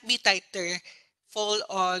Hep B titer fall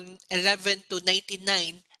on 11 to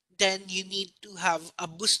 99, then you need to have a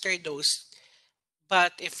booster dose.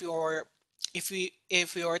 But if your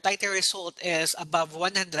titer result is above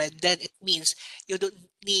 100, then it means you don't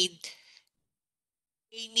need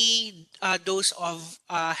any dose of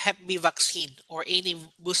Hep B vaccine or any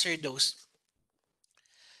booster dose.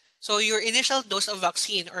 So your initial dose of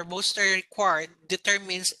vaccine or booster required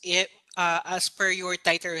determines it as per your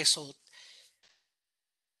titer result.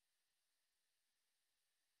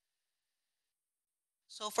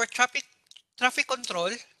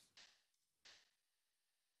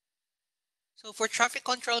 So for traffic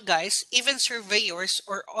control, guys, even surveyors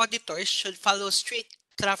or auditors should follow strict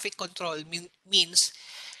traffic control. Means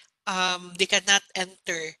they cannot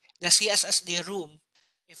enter the CSSD room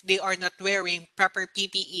if they are not wearing proper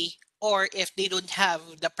PPE or if they don't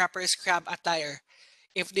have the proper scrub attire.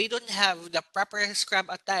 If they don't have the proper scrub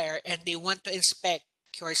attire and they want to inspect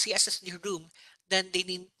your CSSD room, then they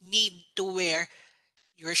need to wear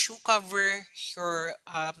your shoe cover, your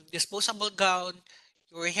disposable gown,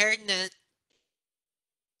 your hairnet,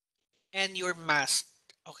 and your mask.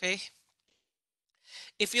 Okay?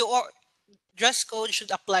 If you are dress code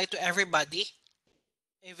should apply to everybody,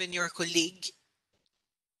 even your colleague.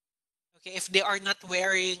 Okay, if they are not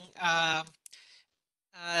wearing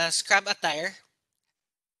scrub attire,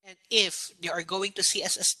 and if they are going to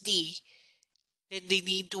CSSD, then they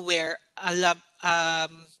need to wear a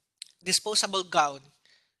disposable gown.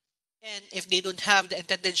 And if they don't have the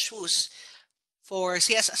intended shoes for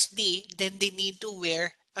CSSD, then they need to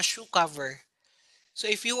wear a shoe cover. So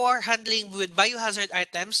if you are handling with biohazard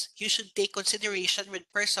items, you should take consideration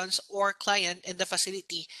with persons or client in the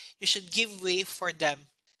facility. You should give way for them.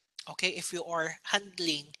 Okay, if you are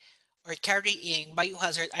handling or carrying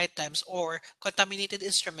biohazard items or contaminated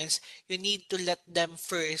instruments, you need to let them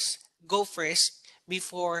go first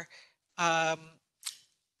before um,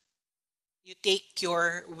 you take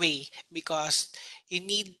your way, because you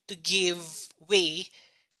need to give way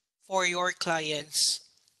for your clients.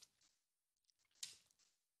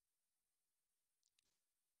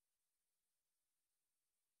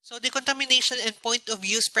 So the contamination and point of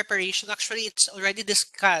use preparation, actually it's already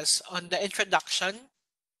discussed on the introduction.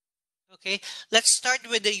 Okay, let's start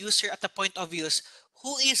with the user at the point of use.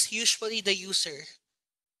 Who is usually the user?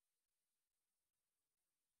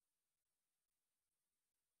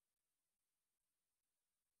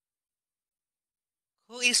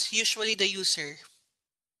 Who is usually the user?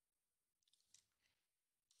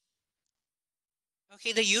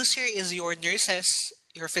 Okay, the user is your nurses,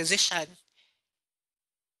 your physician,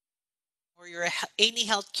 or your any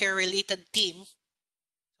healthcare related team.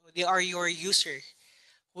 So they are your user.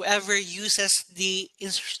 Whoever uses the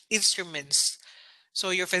instruments. So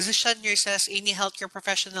your physician, nurses, any healthcare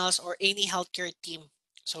professionals, or any healthcare team.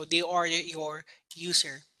 So they are your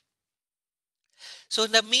user. So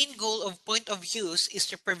the main goal of point of use is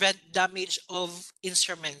to prevent damage of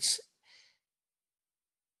instruments.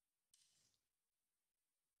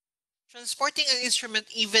 Transporting an instrument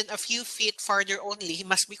even a few feet farther only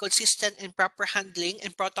must be consistent in proper handling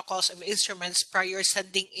and protocols of instruments prior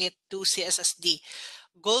sending it to CSSD.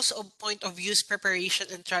 Goals of point of use preparation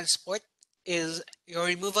and transport is your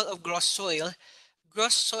removal of gross soil.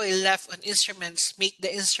 Gross soil left on instruments make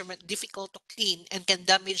the instrument difficult to clean and can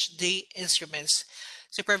damage the instruments.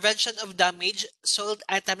 So prevention of damage, soiled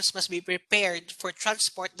items must be prepared for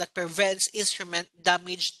transport that prevents instrument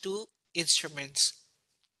damage to instruments.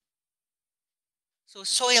 So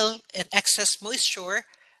soil and excess moisture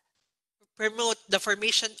promote the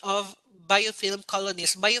formation of biofilm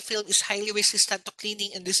colonies. Biofilm is highly resistant to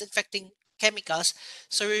cleaning and disinfecting chemicals,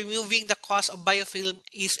 so removing the cause of biofilm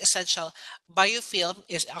is essential. Biofilm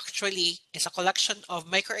is a collection of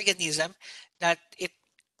microorganisms that it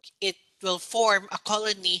will form a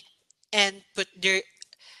colony, and put there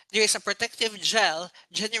is a protective gel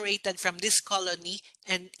generated from this colony,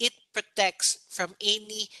 and it protects from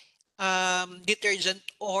any detergent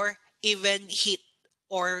or even heat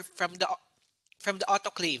or from the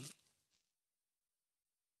autoclave.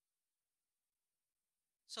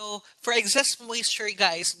 So for excess moisture,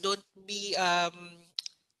 guys, don't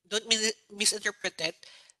misinterpret it.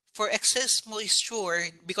 For excess moisture,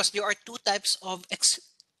 because there are two types of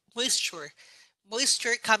moisture.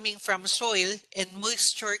 Moisture coming from soil and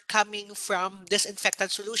moisture coming from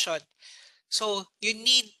disinfectant solution. So you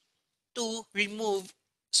need to remove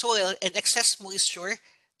soil and excess moisture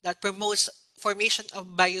that promotes formation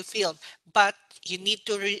of biofilm, but you need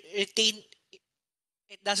to retain.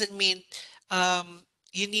 It doesn't mean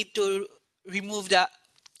you need to remove the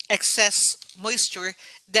excess moisture,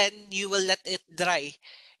 then you will let it dry.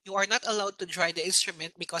 You are not allowed to dry the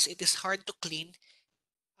instrument because it is hard to clean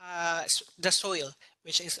the soil,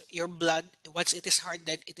 which is your blood. Once it is hard,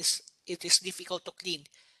 then it is difficult to clean.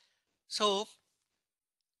 So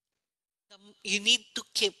you need to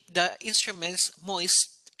keep the instruments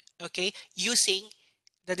moist, okay, using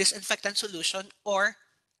the disinfectant solution or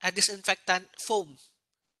a disinfectant foam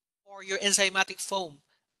or your enzymatic foam.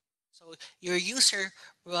 So your user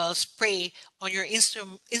will spray on your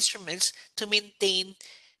instruments to maintain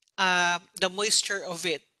the moisture of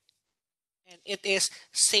it, and it is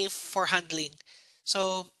safe for handling.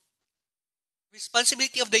 So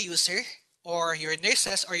responsibility of the user or your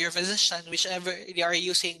nurses or your physician, whichever they are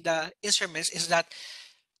using the instruments, is that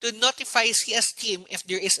to notify CS team if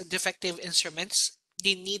there is a defective instruments.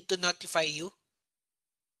 They need to notify you.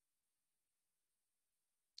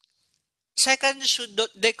 Second, should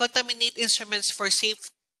decontaminate instruments for safe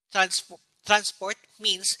transport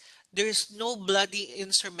means there is no bloody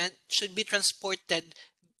instrument should be transported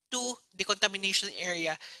to the contamination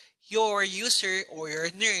area. Your user or your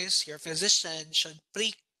nurse, your physician should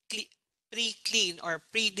pre-clean or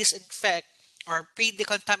pre-disinfect or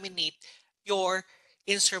pre-decontaminate your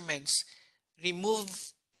instruments.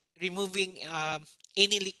 Remove removing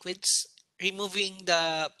any liquids, removing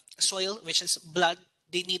the soil, which is blood.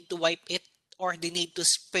 They need to wipe it, or they need to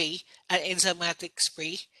spray an enzymatic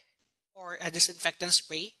spray or a disinfectant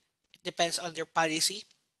spray. It depends on their policy.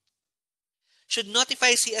 Should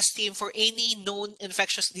notify CS team for any known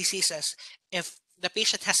infectious diseases. If the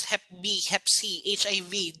patient has Hep B, Hep C,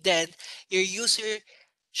 HIV, then your user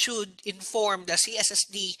should inform the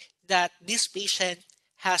CSSD that this patient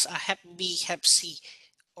has a Hep B, Hep C,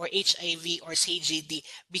 or HIV or CGD,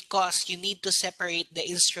 because you need to separate the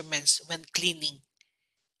instruments when cleaning.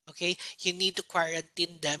 Okay, you need to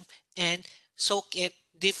quarantine them and soak it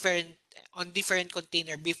different on different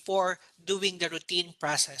container before doing the routine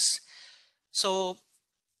process. So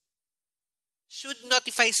should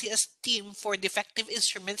notify CS team for defective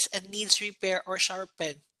instruments and needs repair or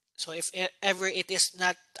sharpen. So if ever it is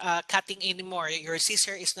not cutting anymore, your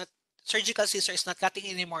scissor is not surgical scissor is not cutting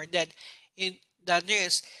anymore, then the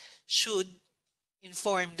nurse should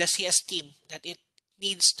inform the CS team that it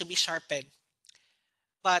needs to be sharpened.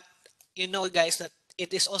 But you know, guys, that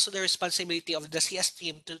it is also the responsibility of the CS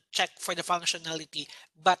team to check for the functionality.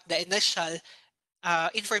 But the initial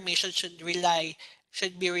information should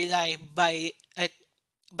be relied by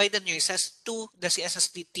the nurses to the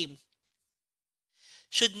CSSD team.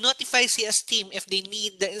 Should notify CS team if they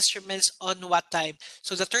need the instruments on what time.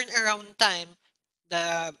 So the turnaround time,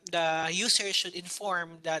 the user should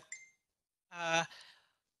inform that uh,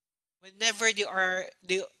 whenever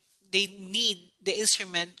they need the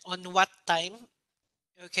instrument on what time.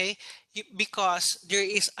 Okay, because there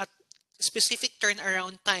is a specific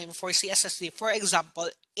turnaround time for CSSD. For example,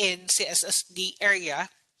 in CSSD area,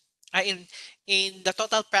 in the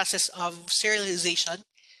total process of sterilization,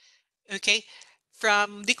 okay,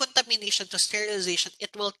 from decontamination to sterilization,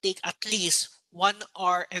 it will take at least 1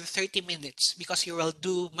 hour and 30 minutes because you will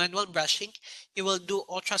do manual brushing, you will do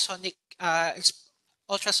ultrasonic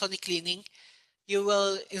cleaning, you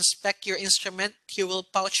will inspect your instrument, you will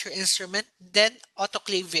pouch your instrument, then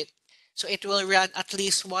autoclave it. So it will run at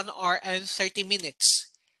least 1 hour and 30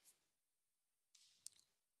 minutes.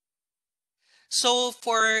 So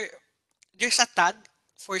there's a tag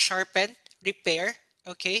for sharpen, repair,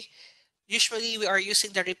 okay? Usually we are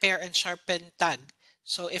using the repair and sharpen tag.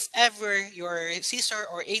 So if ever your scissor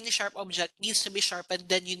or any sharp object needs to be sharpened,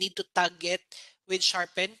 then you need to tag it with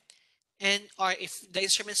sharpen. And or if the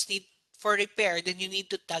instruments need for repair, then you need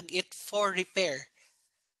to tag it for repair.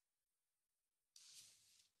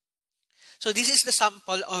 So this is the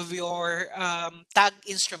sample of your tag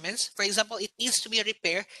instruments. For example, it needs to be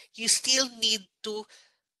repaired. You still need to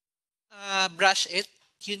brush it.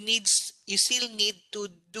 You still need to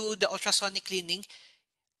do the ultrasonic cleaning.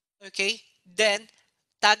 Okay, then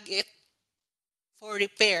tag it for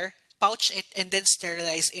repair, pouch it, and then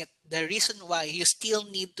sterilize it. The reason why you still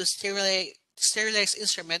need to sterilize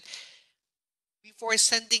instrument before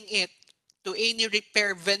sending it to any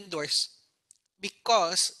repair vendors,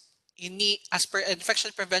 because you need, as per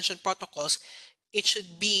infection prevention protocols, it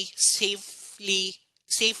should be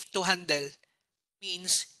safe to handle.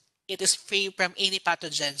 Means it is free from any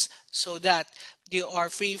pathogens so that you are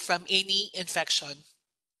free from any infection.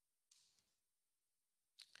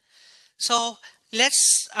 So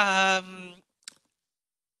let's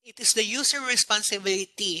it is the user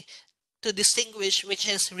responsibility to distinguish which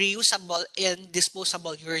is reusable and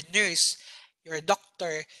disposable. Your nurse, your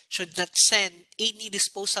doctor should not send any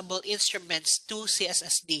disposable instruments to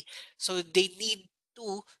CSSD. So they need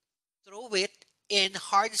to throw it in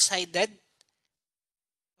hard-sided,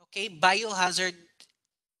 okay, biohazard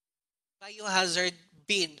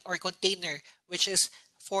bin or container, which is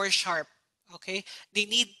for sharp. Okay, they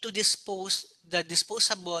need to dispose the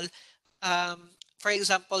disposable. For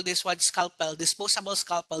example, this one scalpel, disposable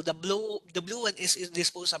scalpel. The blue one is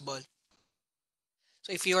disposable.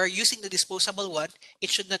 So if you are using the disposable one, it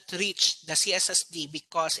should not reach the CSSD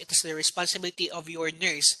because it is the responsibility of your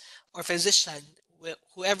nurse or physician,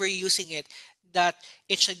 whoever using it, that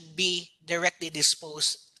it should be directly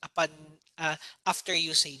disposed upon after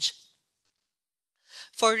usage.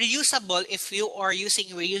 For reusable, if you are using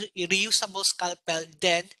reusable scalpel,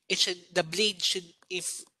 then the blade should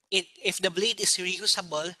if the blade is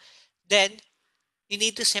reusable, then you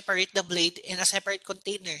need to separate the blade in a separate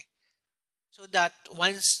container so that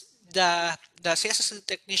once the CSS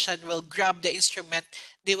technician will grab the instrument,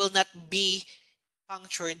 they will not be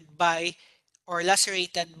punctured by or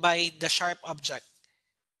lacerated by the sharp object.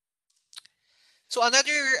 So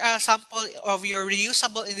another sample of your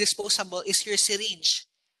reusable and disposable is your syringe.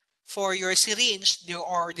 For your syringe, there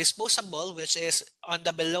are disposable, which is on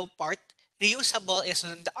the below part. Reusable is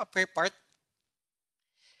on the upper part.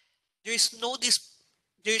 There is no dis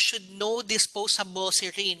there should no disposable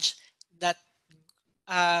syringe that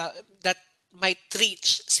uh, that might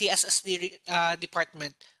reach CSSD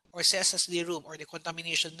department or CSSD room or the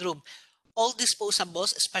contamination room. All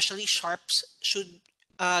disposables, especially sharps,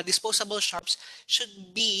 disposable sharps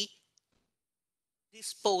should be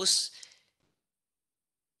disposed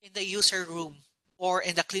in the user room or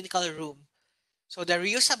in the clinical room. So the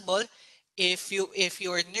reusable, if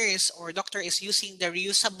your nurse or doctor is using the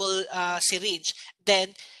reusable syringe, then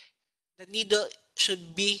the needle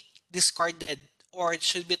should be discarded or it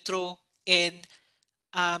should be thrown in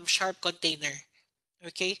sharp container.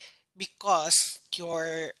 Okay, because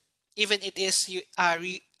your even it is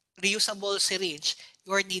reusable syringe,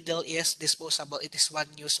 your needle is disposable. It is one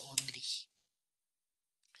use only.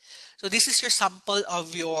 So this is your sample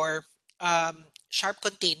of your sharp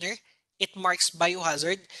container. It marks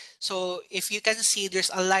biohazard. So if you can see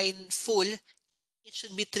there's a line full, it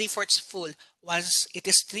should be three-fourths full. Once it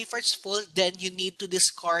is three-fourths full, then you need to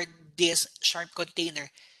discard this sharp container.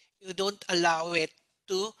 You don't allow it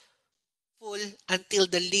to full until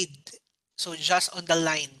the lid. So just on the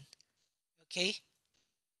line. Okay.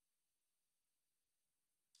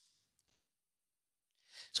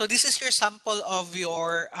 So this is your sample of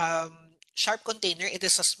your sharp container. It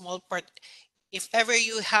is a small part. If ever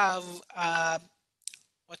you have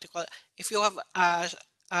what you call if you have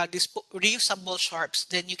reusable sharps,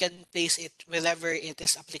 then you can place it wherever it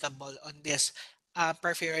is applicable on this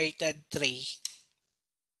perforated tray.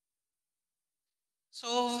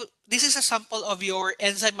 So this is a sample of your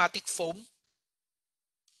enzymatic foam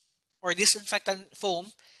or disinfectant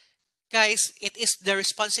foam. Guys, it is the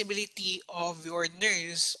responsibility of your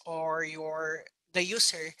nurse or the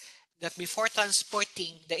user that before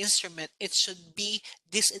transporting the instrument, it should be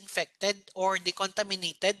disinfected or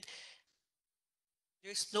decontaminated.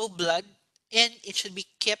 There's no blood and it should be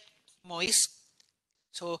kept moist.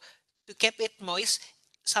 So to keep it moist,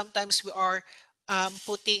 sometimes we are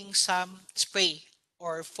putting some spray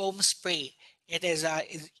or foam spray. It is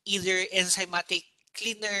either enzymatic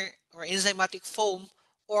cleaner or enzymatic foam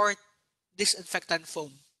or disinfectant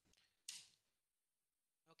foam.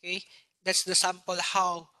 Okay, that's the sample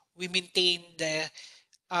how we maintain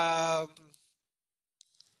um,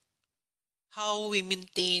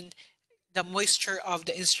 the moisture of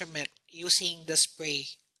the instrument using the spray.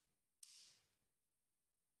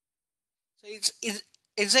 So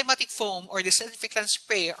enzymatic foam or disinfectant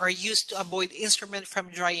spray are used to avoid instrument from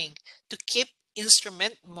drying, to keep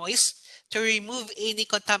instrument moist, to remove any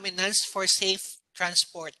contaminants for safe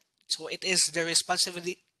transport. So it is the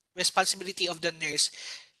responsibility of the nurse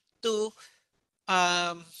to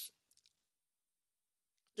um,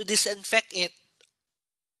 to disinfect it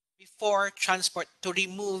before transport, to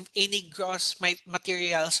remove any gross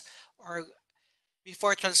materials or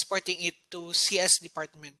before transporting it to CS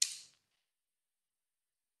department.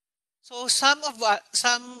 So some of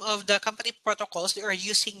the company protocols, they are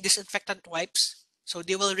using disinfectant wipes. So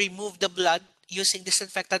they will remove the blood using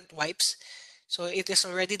disinfectant wipes. So it is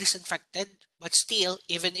already disinfected, but still,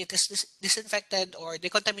 even it is disinfected or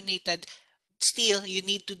decontaminated, still you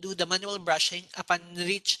need to do the manual brushing upon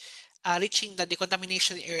reaching the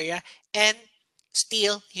decontamination area, and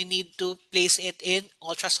still you need to place it in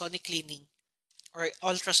ultrasonic cleaning or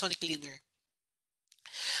ultrasonic cleaner.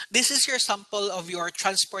 This is your sample of your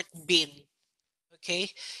transport bin.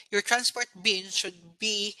 Okay, your transport bin should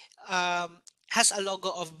be has a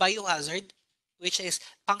logo of biohazard, which is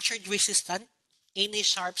punctured resistant. Any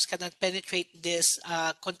sharps cannot penetrate this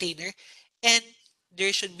container, and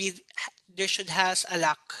there should be there should has a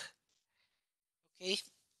lock. Okay,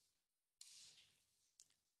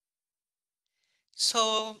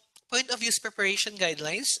 so point of use preparation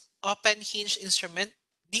guidelines: open hinge instrument,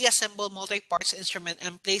 deassemble multi-parts instrument,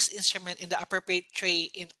 and place instrument in the appropriate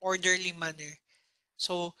tray in orderly manner.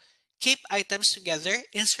 So keep items together.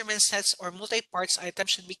 Instrument sets or multi-parts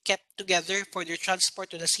items should be kept together for their transport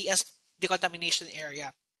to the CS decontamination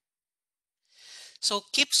area. So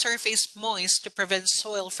keep surface moist to prevent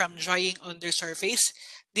soil from drying on their surface.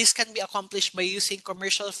 This can be accomplished by using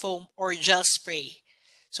commercial foam or gel spray.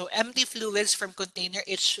 So empty fluids from container.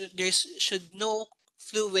 Should no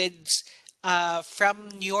fluids from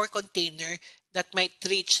your container that might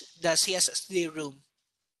reach the CSSD room.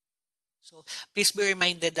 So please be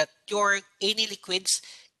reminded that your any liquids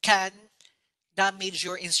can damage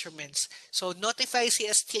your instruments. So notify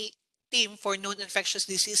CST team for known infectious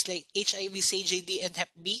disease like HIV, CJD, and Hep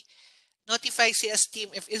B. Notify CS team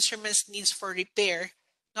if instruments needs for repair.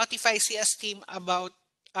 Notify CS team about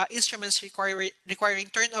instruments requiring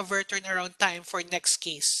turnaround time for next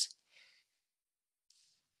case.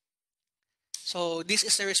 So this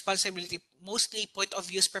is the responsibility. Mostly point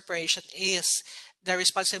of use preparation is the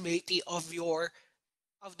responsibility of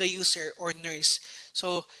the user or nurse.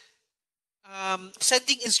 So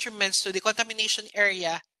sending instruments to the contamination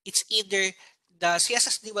area, it's either the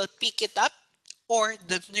CSSD will pick it up or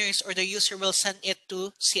the nurse or the user will send it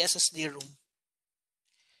to CSSD room.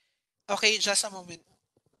 Okay, just a moment.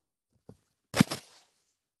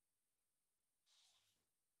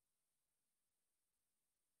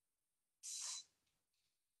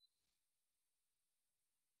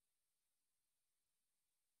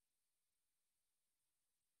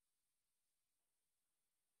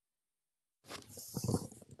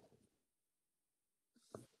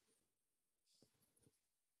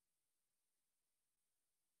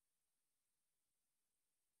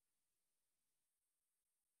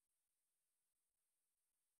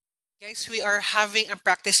 Guys, we are having a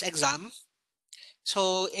practice exam.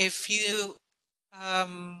 So if you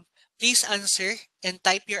please answer and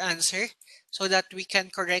type your answer so that we can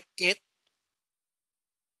correct it.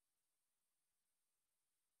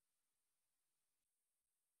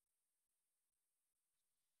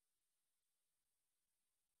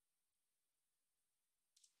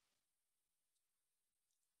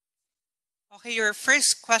 Okay, your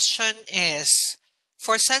first question is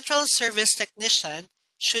for central service technician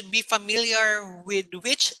should be familiar with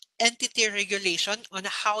which entity regulation on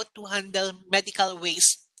how to handle medical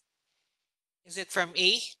waste. Is it from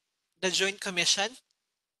A, the Joint Commission,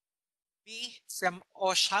 B, from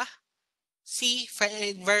OSHA, C, for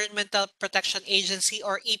Environmental Protection Agency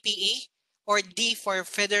or EPA, or D, for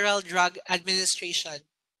Federal Drug Administration?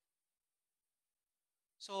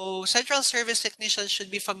 So central service technicians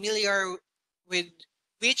should be familiar with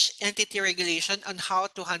which entity regulation on how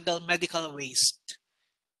to handle medical waste.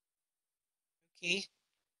 Okay,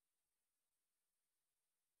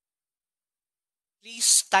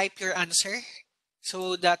 please type your answer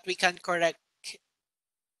so that we can correct.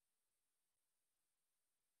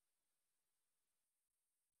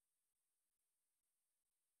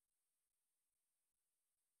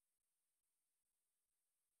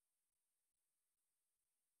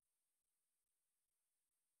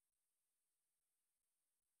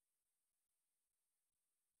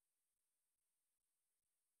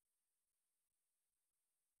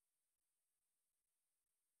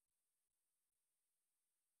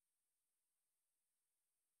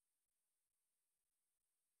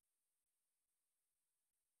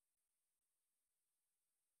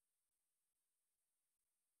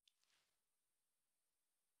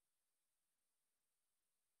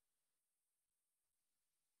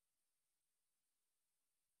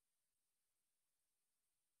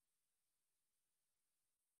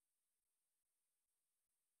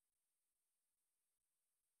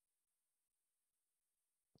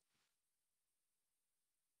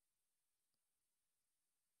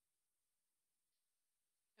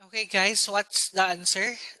 Okay, guys, what's the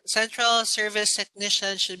answer? Central service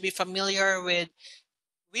technician should be familiar with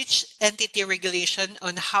which entity regulation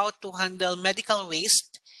on how to handle medical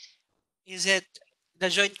waste? Is it the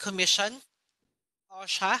Joint Commission,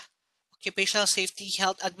 OSHA, Occupational Safety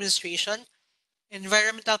Health Administration,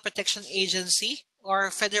 Environmental Protection Agency,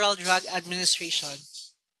 or Federal Drug Administration?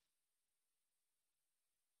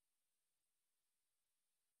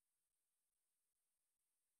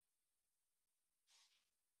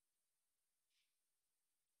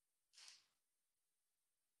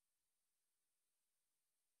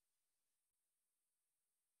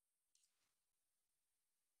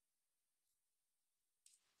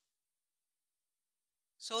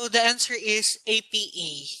 So the answer is APA.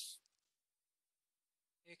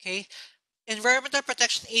 Okay. Environmental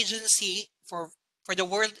Protection Agency for the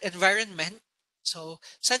world environment. So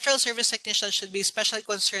central service technicians should be especially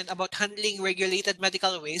concerned about handling regulated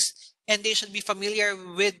medical waste, and they should be familiar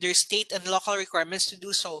with their state and local requirements to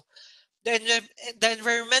do so. The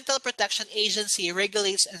Environmental Protection Agency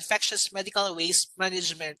regulates infectious medical waste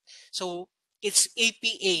management. So it's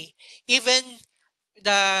EPA. Even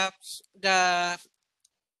the the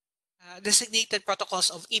designated protocols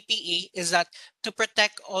of EPA is that to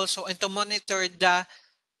protect also and to monitor the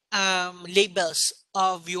labels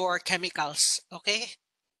of your chemicals. Okay,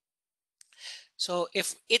 so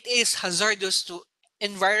if it is hazardous to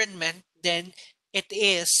environment, then it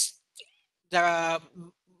is the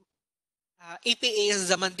EPA is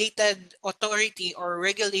the mandated authority or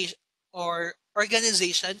regulation or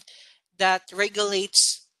organization that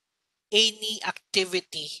regulates any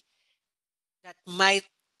activity that might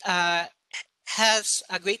uh, has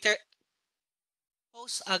a greater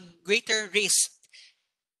pose a greater risk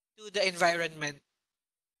to the environment.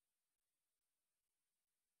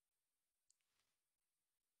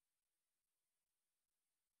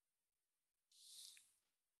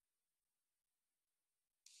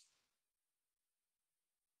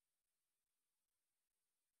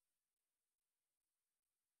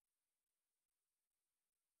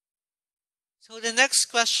 So the next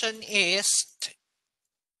question is,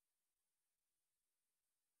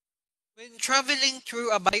 when traveling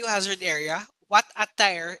through a biohazard area, what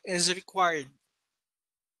attire is required?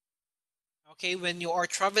 Okay, when you are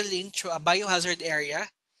traveling through a biohazard area,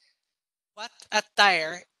 what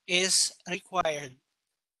attire is required?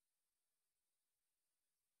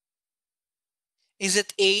 Is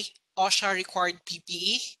it A, OSHA required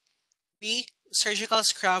PPE, B. Surgical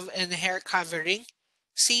scrub and hair covering.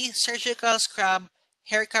 C. Surgical scrub,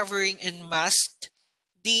 hair covering, and mask.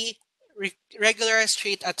 D. Regular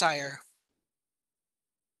street attire.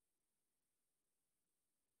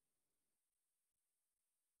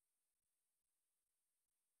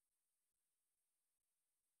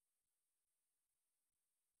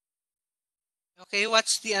 Okay,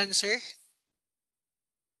 what's the answer?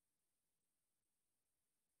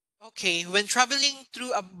 Okay, when traveling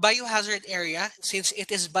through a biohazard area, since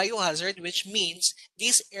it is biohazard, which means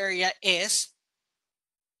this area is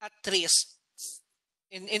at risk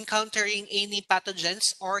in encountering any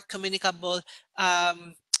pathogens or communicable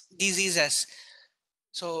um, diseases.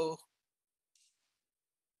 So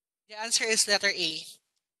the answer is letter A.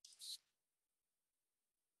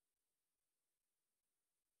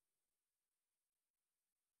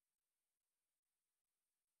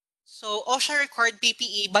 So OSHA required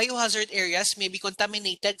PPE biohazard areas may be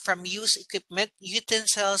contaminated from used equipment,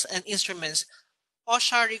 utensils, and instruments.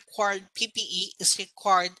 OSHA required PPE is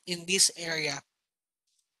required in this area.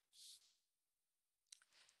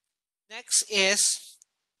 Next is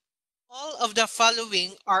all of the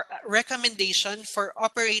following are a recommendation for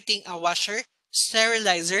operating a washer,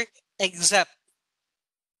 sterilizer, except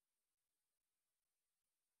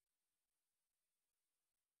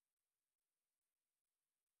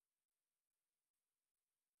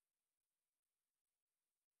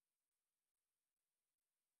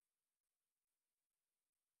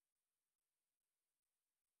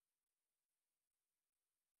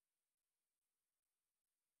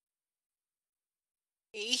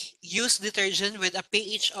A. Use detergent with a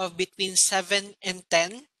pH of between 7 and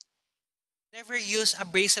 10. Never use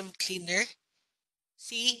abrasive cleaner.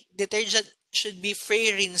 C. Detergent should be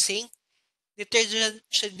free rinsing. Detergent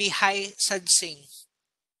should be high sudsing.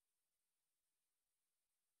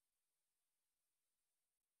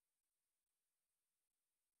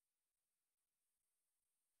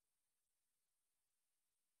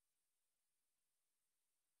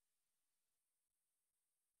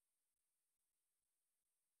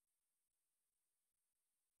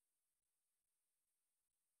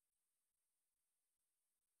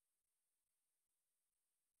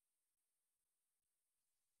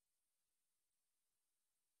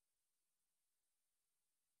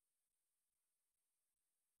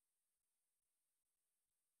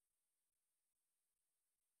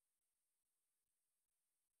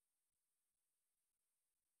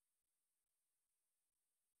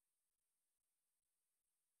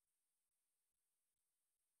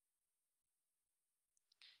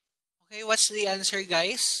 Okay, what's the answer,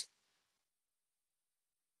 guys?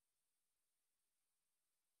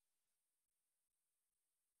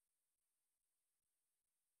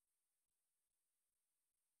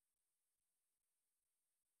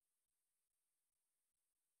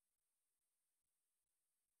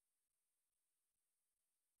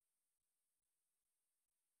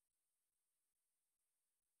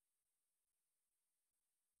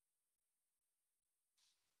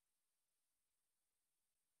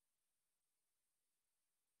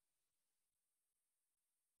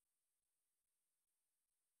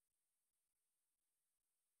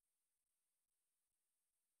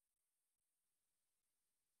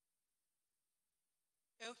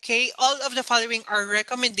 Okay, all of the following are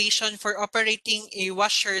recommendation for operating a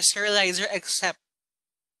washer sterilizer except.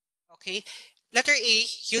 Okay, letter A,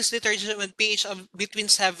 use detergent with pH of between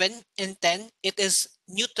 7 and 10. It is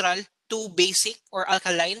neutral to basic or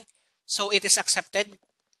alkaline, so it is accepted.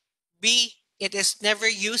 B, it is never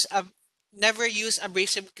use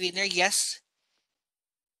abrasive cleaner. Yes,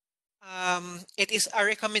 it is a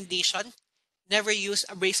recommendation. Never use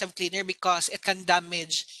abrasive cleaner because it can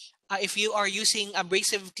damage. If you are using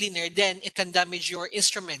abrasive cleaner, then it can damage your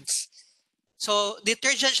instruments. So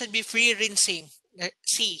detergent should be free rinsing.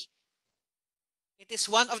 C. It is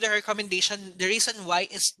one of the recommendation. The reason why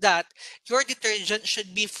is that your detergent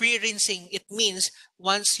should be free rinsing. It means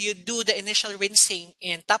once you do the initial rinsing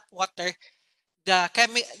in tap water, the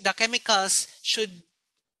chemicals should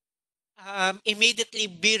immediately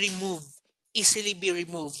be removed, easily be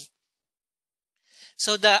removed.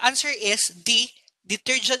 So the answer is D.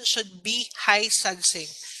 Detergent should be high sudsing.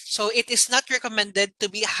 So it is not recommended to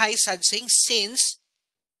be high sudsing since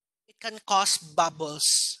it can cause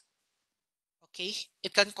bubbles. Okay,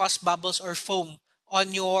 it can cause bubbles or foam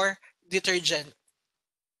on your detergent.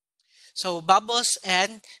 So bubbles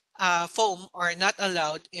and foam are not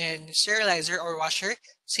allowed in sterilizer or washer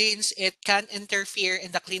since it can interfere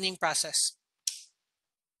in the cleaning process.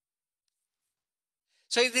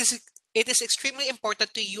 So It is extremely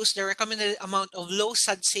important to use the recommended amount of low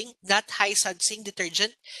sudsing, not high sudsing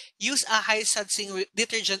detergent. Use a high sudsing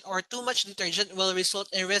detergent or too much detergent will result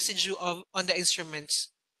in residue on the instruments.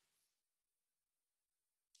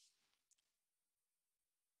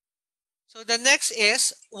 So the next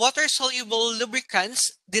is water-soluble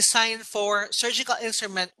lubricants designed for surgical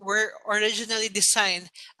instrument were originally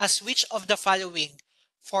designed as which of the following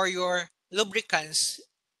for your lubricants.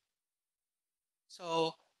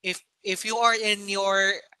 So if you are in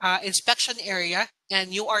your inspection area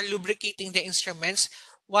and you are lubricating the instruments,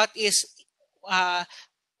 what is uh,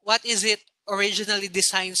 what is it originally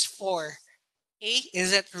designed for? A,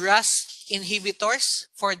 is it rust inhibitors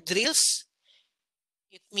for drills?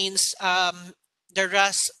 It means the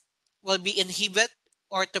rust will be inhibit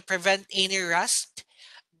or to prevent any rust.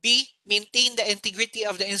 B, maintain the integrity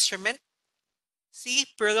of the instrument. C,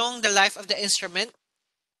 prolong the life of the instrument.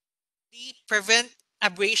 D, prevent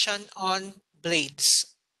abrasion on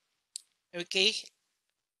blades. Okay.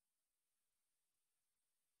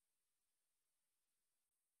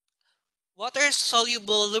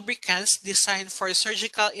 Water-soluble lubricants designed for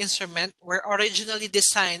surgical instrument were originally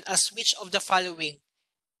designed as which of the following?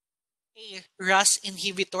 A, rust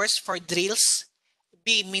inhibitors for drills.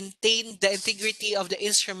 B, maintain the integrity of the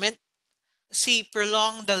instrument. C,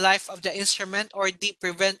 prolong the life of the instrument. Or D,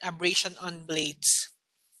 prevent abrasion on blades.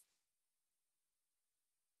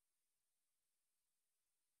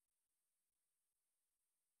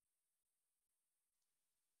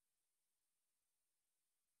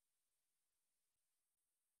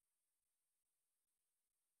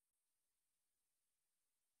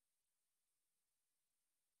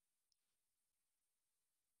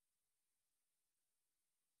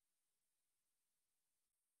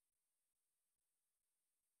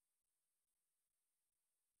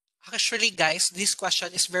 Actually, guys, this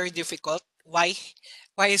question is very difficult. Why?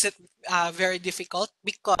 Why is it very difficult?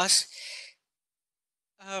 Because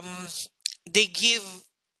um, they give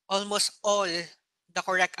almost all the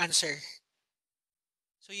correct answer.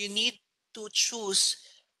 So you need to choose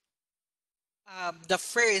the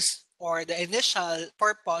first or the initial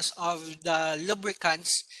purpose of the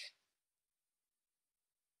lubricants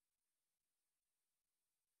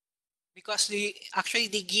because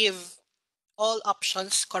they give all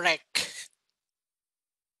options correct.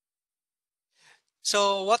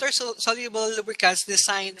 So water soluble lubricants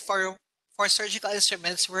designed for surgical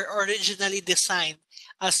instruments were originally designed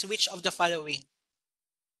as which of the following?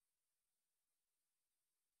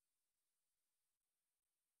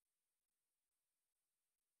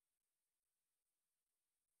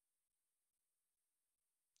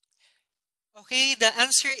 Okay, the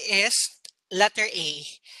answer is letter A.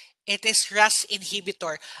 It is rust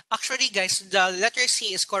inhibitor. Actually, guys, the letter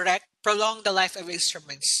C is correct. Prolong the life of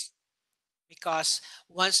instruments because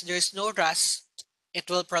once there's no rust, it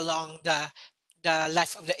will prolong the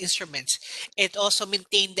life of the instruments. It also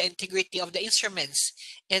maintain the integrity of the instruments.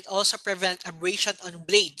 It also prevent abrasion on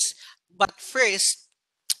blades. But first,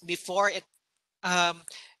 before it um,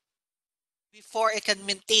 before it can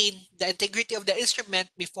maintain the integrity of the instrument,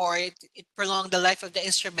 before it prolong the life of the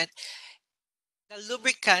instrument, the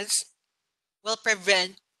lubricants will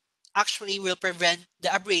prevent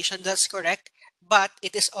the abrasion. That's correct, but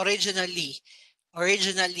it is originally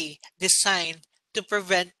designed to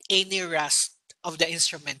prevent any rust of the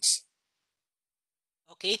instruments.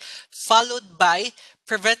 Okay, followed by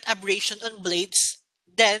prevent abrasion on blades,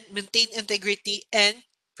 then maintain integrity and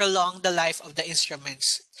prolong the life of the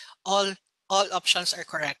instruments. All all options are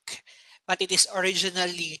correct, but it is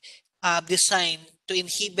originally designed to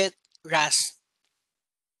inhibit rust.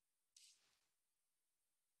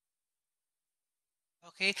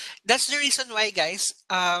 Okay, that's the reason why, guys.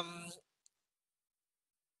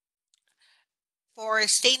 For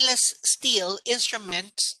stainless steel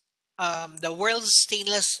instruments, the world's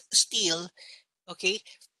stainless steel, okay,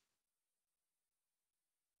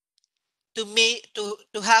 to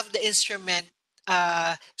have the instrument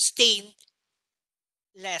stain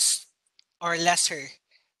less or lesser.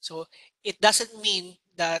 So it doesn't mean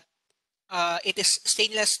that it is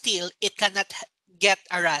stainless steel. It cannot get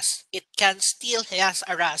a rust. It can still has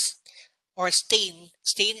a rust or stain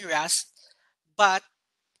rust, but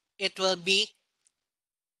it will be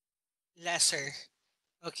lesser.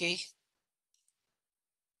 Okay.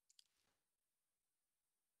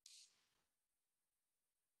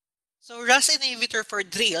 So rust inhibitor for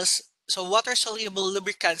drills. So water-soluble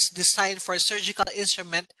lubricants designed for surgical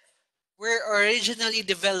instrument were originally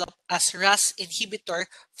developed as rust inhibitor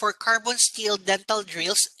for carbon steel dental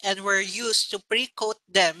drills and were used to pre-coat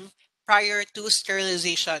them prior to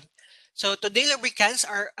sterilization. So today lubricants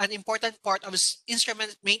are an important part of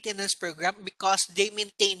instrument maintenance program because they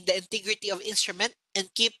maintain the integrity of instrument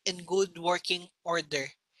and keep in good working order.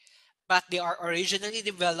 But they are originally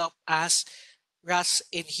developed as rust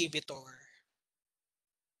inhibitor.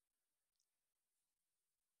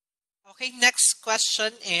 Okay, next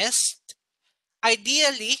question is,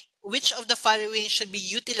 ideally, which of the following should be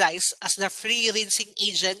utilized as the free rinsing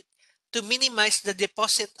agent to minimize the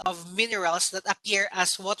deposit of minerals that appear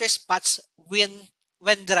as water spots when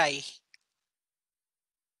dry?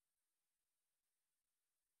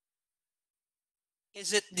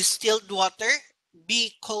 Is it distilled water,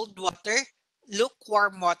 B, cold water,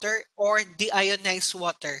 lukewarm water, or deionized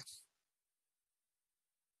water?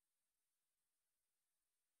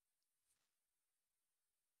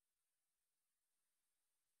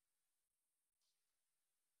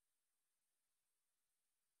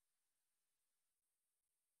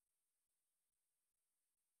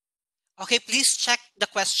 Okay, please check the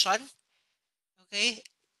question. Okay,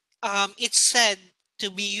 it's said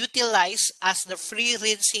to be utilized as the free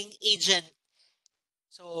rinsing agent.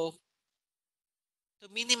 So to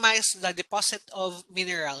minimize the deposit of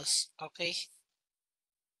minerals. Okay.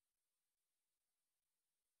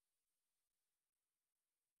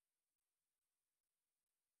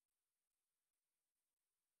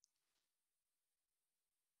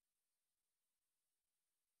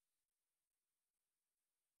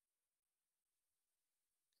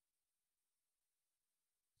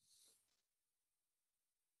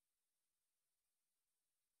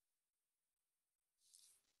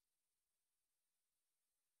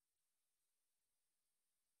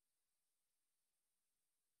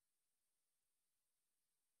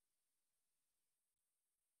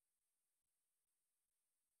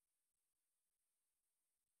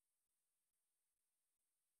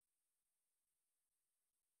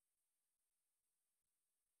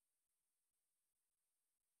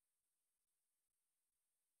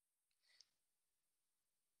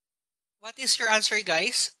 What is your answer,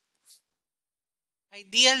 guys?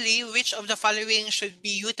 Ideally, which of the following should be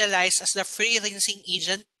utilized as the free rinsing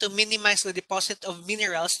agent to minimize the deposit of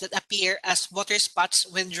minerals that appear as water spots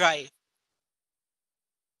when dry?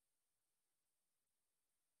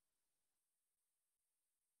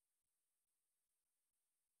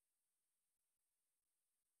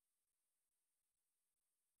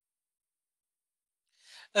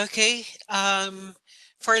 Okay,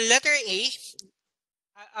 for letter A,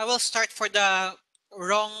 I will start for the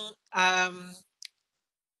wrong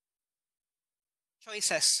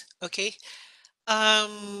choices. Okay,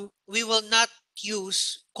 we will not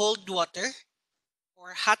use cold water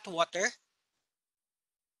or hot water.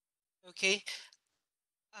 Okay,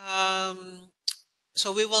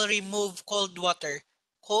 so we will remove cold water.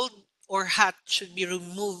 Cold or hot should be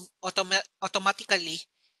removed automatically.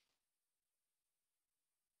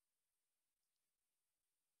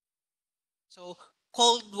 So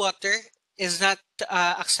cold water is not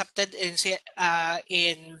accepted in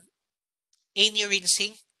any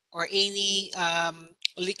rinsing or any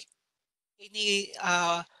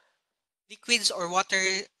liquids or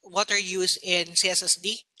water used in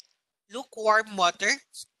CSSD. Lukewarm water,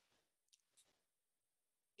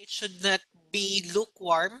 it should not be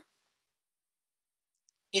lukewarm.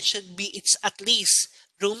 It's at least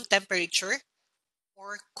room temperature,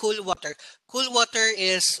 or cool water. Cool water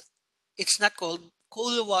is, it's not cold.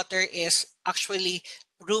 Cool water is actually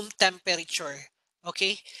room temperature.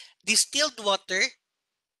 Okay? Distilled water,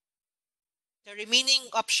 the remaining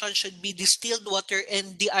option should be distilled water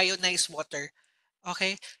and deionized water.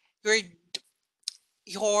 Okay? Your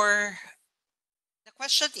your the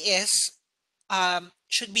question is,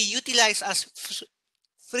 should be utilized as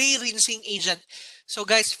free rinsing agent. So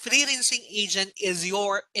guys, free rinsing agent is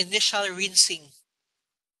your initial rinsing.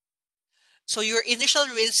 So your initial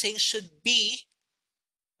rinsing should be,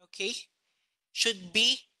 okay, should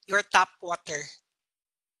be your tap water.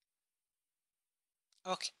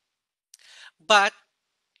 Okay. But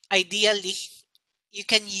ideally, you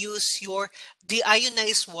can use your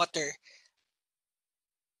deionized water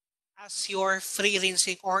as your free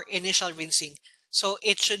rinsing or initial rinsing. So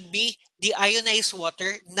it should be deionized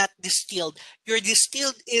water, not distilled. Your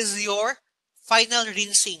distilled is your final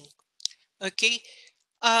rinsing. Okay.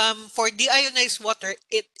 For deionized water,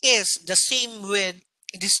 it is the same with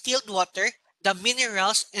distilled water. The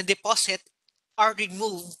minerals and deposit are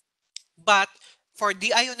removed. But for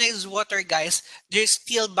deionized water, guys, there's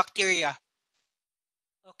still bacteria.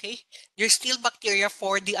 Okay? There's still bacteria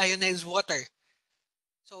for deionized water.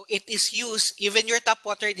 So it is used, even your tap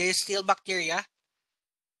water, there's still bacteria.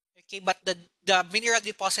 Okay, but the mineral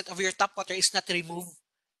deposit of your tap water is not removed.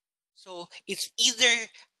 So it's either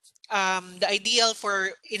the ideal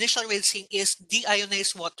for initial rinsing is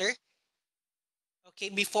deionized water, okay,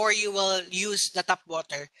 before you will use the tap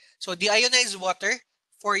water. So deionized water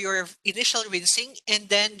for your initial rinsing, and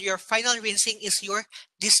then your final rinsing is your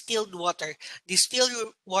distilled water.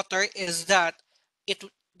 Distilled water is that it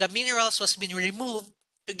the minerals was been removed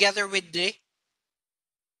together with the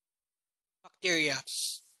bacteria.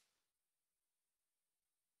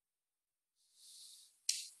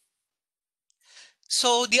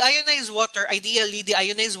 So the ionized water, ideally, the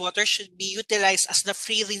ionized water should be utilized as the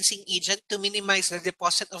free rinsing agent to minimize the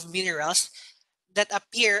deposit of minerals that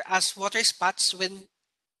appear as water spots when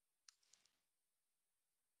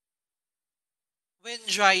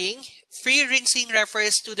drying. Free rinsing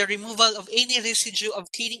refers to the removal of any residue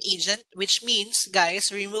of cleaning agent, which means,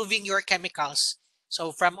 guys, removing your chemicals.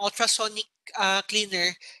 So from ultrasonic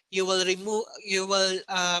cleaner, you will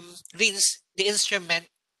rinse the instrument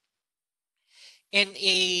in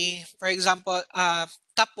a, for example,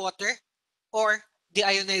 tap water or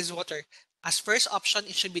deionized water. As first option,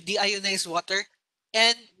 it should be deionized water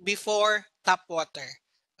and before tap water.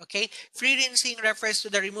 Okay, free rinsing refers to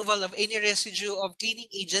the removal of any residue of cleaning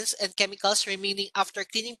agents and chemicals remaining after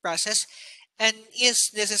cleaning process and is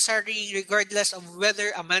necessary regardless of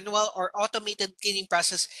whether a manual or automated cleaning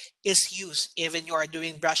process is used. Even you are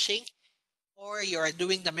doing brushing or you are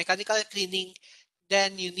doing the mechanical cleaning,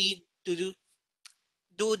 then you need to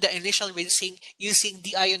do the initial rinsing using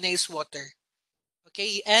deionized water.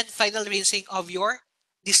 Okay, and final rinsing of your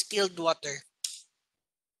distilled water.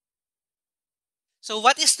 So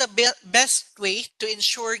what is the best way to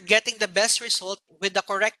ensure getting the best result with the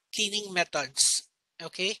correct cleaning methods?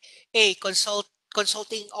 Okay, A,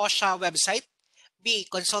 consulting OSHA website. B,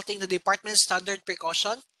 consulting the department standard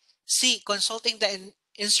precaution. C, consulting the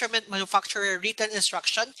instrument manufacturer written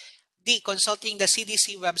instruction. D, consulting the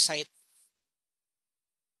CDC website.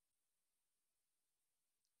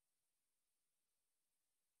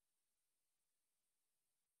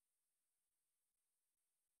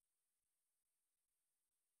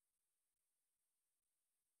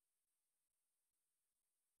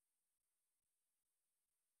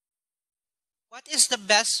 What is the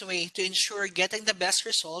best way to ensure getting the best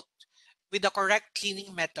result with the correct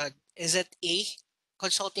cleaning method? Is it A,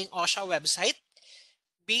 consulting OSHA website,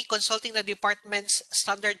 B, consulting the department's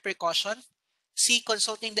standard precaution, C,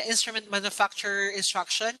 consulting the instrument manufacturer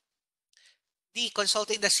instruction, D,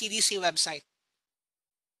 consulting the CDC website?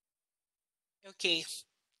 Okay,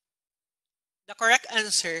 the correct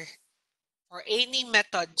answer for any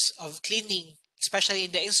methods of cleaning, especially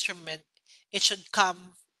in the instrument, it should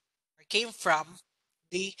come or came from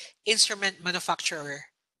the instrument manufacturer.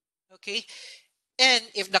 Okay, and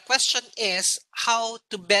if the question is how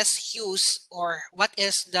to best use or what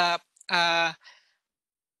is the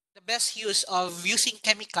best use of using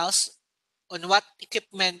chemicals on what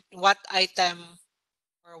equipment, what item,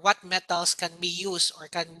 or what metals can be used or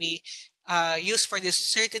can be used for this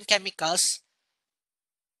certain chemicals,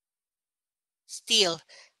 still,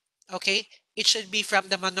 okay, it should be from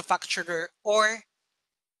the manufacturer or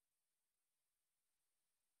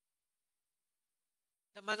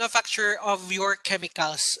the manufacturer of your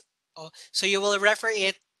chemicals. Oh, so you will refer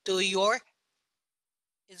it to your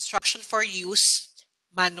instruction for use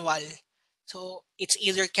manual. So it's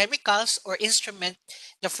either chemicals or instrument.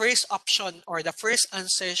 The first option or the first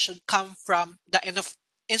answer should come from the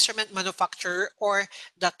instrument manufacturer or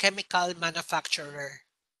the chemical manufacturer.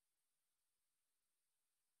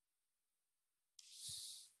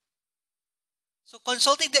 So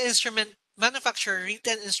consulting the instrument manufacturer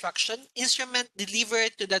written instrument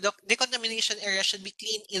delivered to the decontamination area should be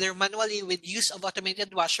cleaned either manually with use of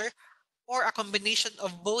automated washer or a combination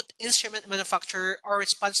of both. Instrument manufacturer are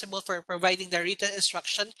responsible for providing the written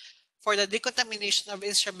instruction for the decontamination of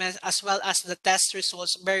instruments as well as the test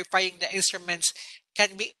results verifying the instruments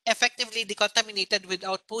can be effectively decontaminated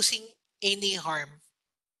without posing any harm.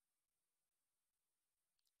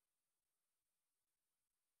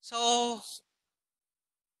 So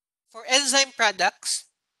for enzyme products,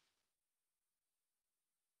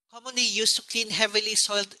 commonly used to clean heavily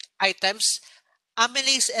soiled items,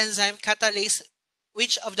 amylase enzyme catalase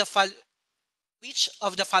which of the which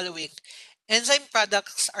of the following? Enzyme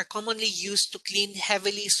products are commonly used to clean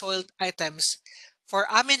heavily soiled items. For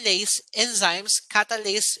amylase enzymes,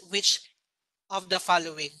 catalase which of the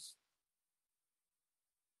following?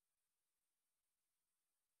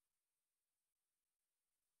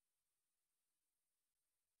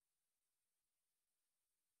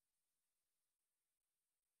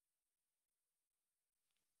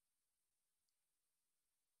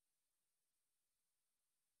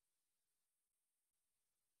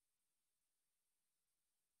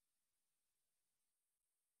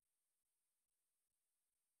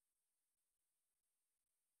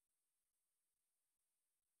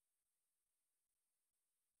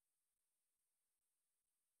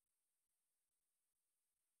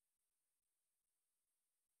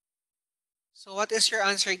 So what is your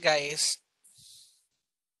answer, guys?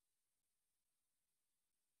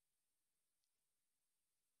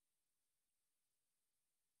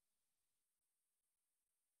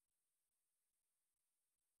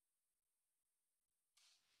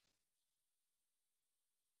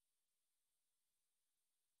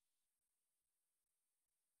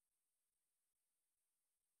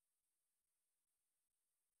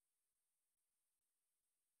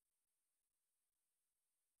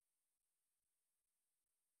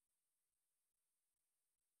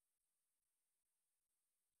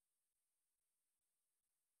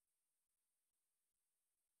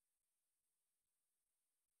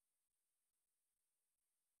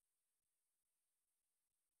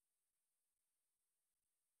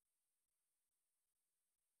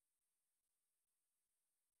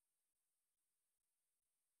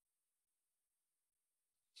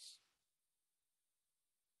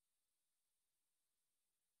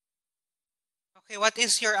 Okay, what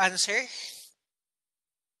is your answer?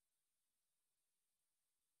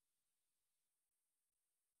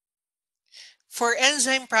 For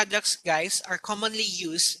enzyme products, guys, are commonly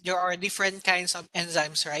used. There are different kinds of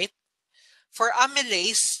enzymes, right? For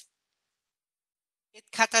amylase, it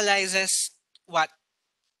catalyzes what?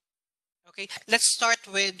 Okay, let's start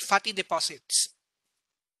with fatty deposits.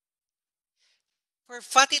 For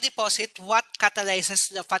fatty deposit, what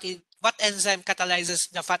enzyme catalyzes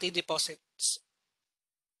the fatty deposits?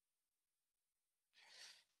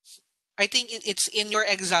 I think it's in your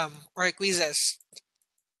exam or quizzes.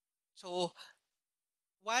 So,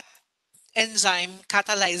 what enzyme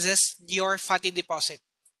catalyzes your fatty deposit?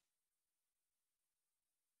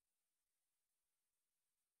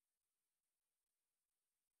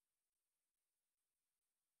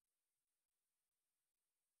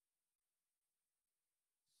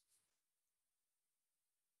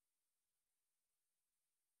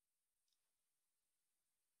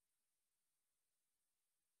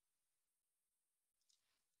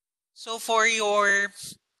 So, for your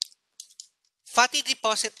fatty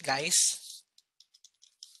deposit, guys,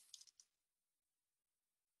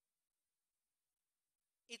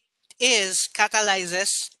 it is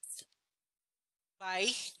catalyzes by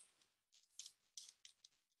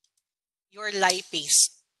your lipase.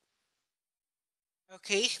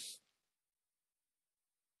 Okay?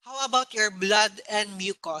 How about your blood and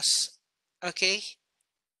mucus? Okay?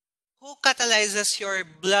 Who catalyzes your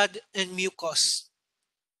blood and mucus?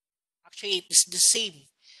 Actually, it is the same.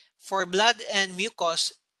 For blood and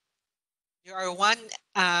mucus, there are one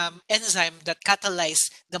enzyme that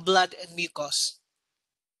catalyze the blood and mucus.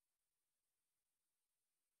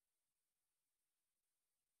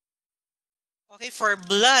 Okay, for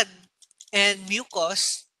blood and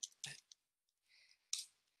mucus,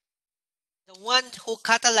 the one who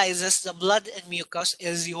catalyzes the blood and mucus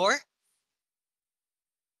is your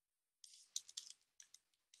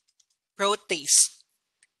protease.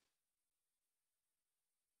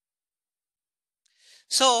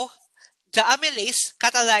 So, the amylase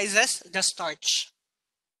catalyzes the starch.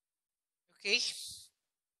 Okay?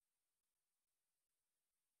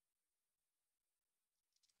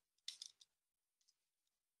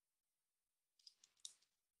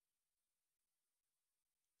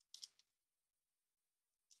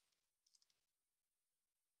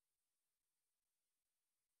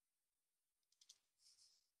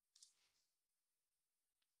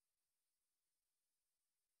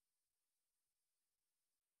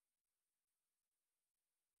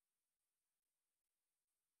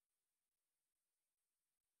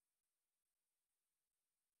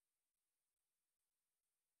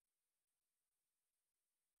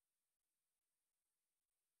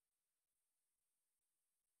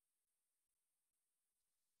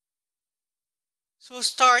 So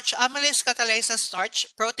starch, amylase catalyzes starch.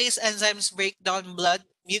 Protease enzymes break down blood,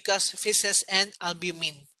 mucus, feces, and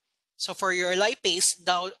albumin. So for your lipase,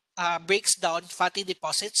 breaks down fatty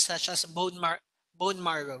deposits such as bone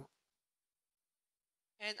marrow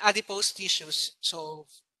and adipose tissues. So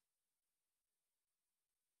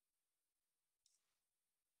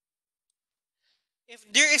if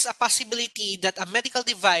there is a possibility that a medical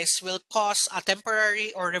device will cause a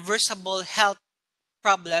temporary or reversible health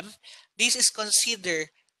problem, this is considered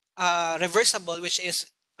reversible, which is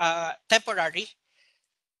temporary,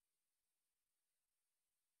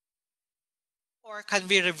 or can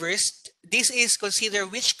be reversed. This is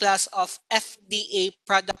considered which class of FDA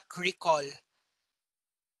product recall?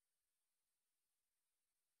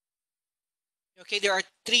 Okay, there are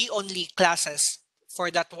three only classes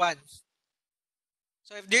for that one.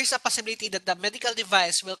 So if there's a possibility that the medical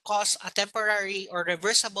device will cause a temporary or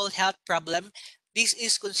reversible health problem, this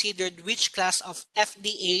is considered which class of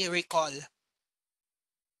FDA recall?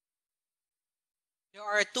 There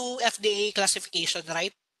are two FDA classification,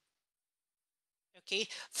 right? Okay,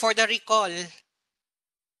 for the recall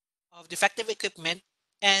of defective equipment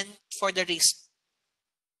and for the risk.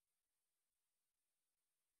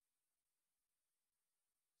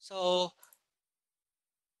 So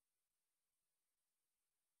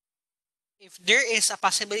if there is a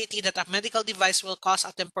possibility that a medical device will cause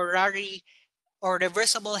a temporary or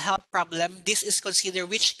reversible health problem, this is considered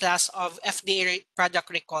which class of FDA product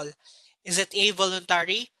recall? Is it a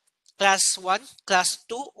voluntary, class 1, class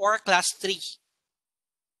 2, or class 3?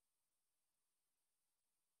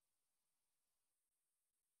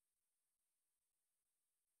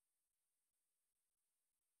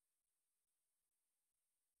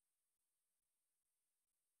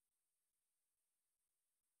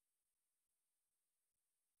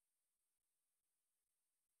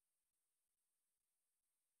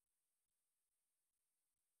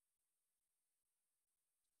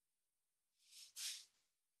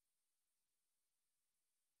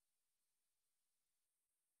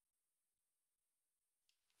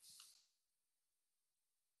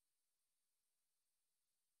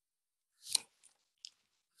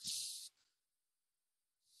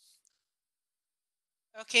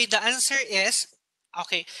 Okay, the answer is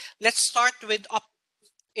okay. Let's start with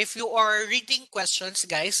if you are reading questions,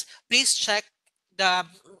 guys, please check the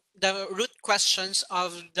root questions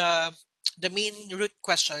of the main root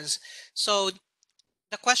questions. So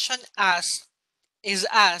the question asked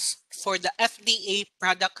for the FDA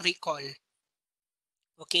product recall.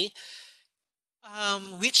 Okay,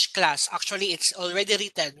 which class? Actually, it's already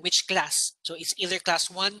written which class. So it's either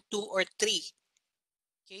class 1, 2, or 3.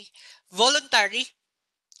 Okay, voluntary.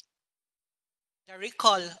 The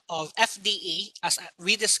recall of FDA, as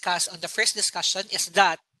we discussed on the first discussion, is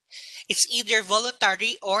that it's either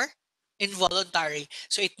voluntary or involuntary.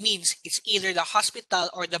 So it means it's either the hospital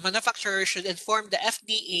or the manufacturer should inform the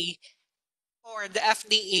FDA, or the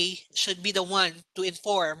FDA should be the one to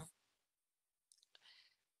inform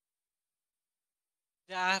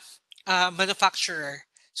the manufacturer.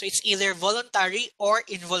 So it's either voluntary or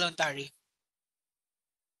involuntary.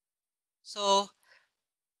 So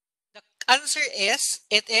the answer is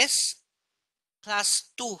it is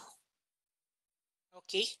class 2.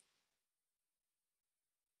 Okay.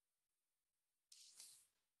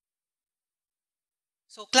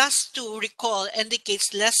 So class 2 recall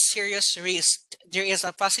indicates less serious risk. There is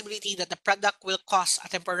a possibility that the product will cause a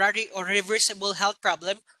temporary or reversible health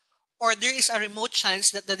problem, or there is a remote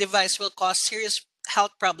chance that the device will cause serious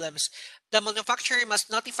health problems. The manufacturer must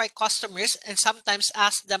notify customers and sometimes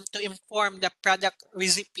ask them to inform the product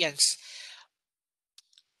recipients.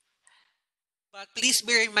 But please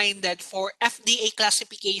be reminded for FDA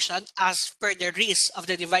classification as per the risk of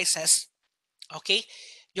the devices, okay,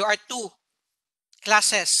 there are two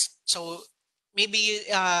classes. So maybe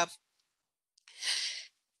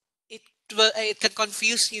it can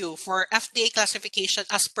confuse you for FDA classification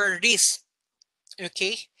as per risk.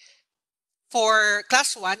 Okay, for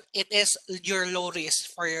class 1 it is your low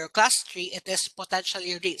risk. For your class 3 it is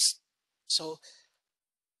potentially risk. So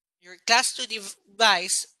your class 2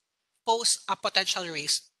 device pose a potential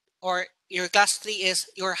risk, or your class 3 is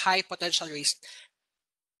your high potential risk.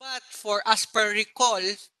 But for as per recall,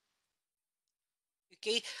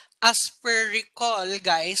 okay, as per recall,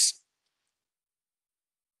 guys,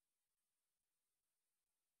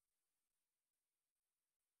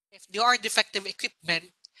 if there are defective equipment,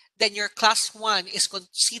 then your class 1 is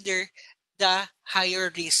considered the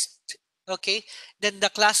higher risk. Okay, then the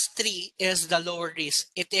class 3 is the lower risk.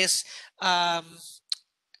 It is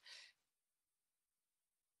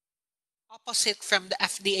opposite from the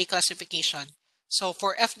FDA classification. So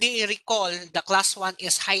for FDA recall, the class 1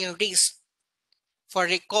 is higher risk. For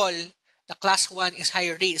recall, the class 1 is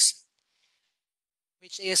higher risk,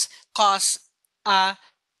 which is cause a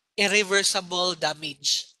irreversible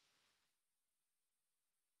damage,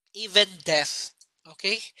 even death.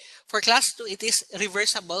 Okay, for class 2 it is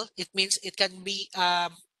reversible. It means it can be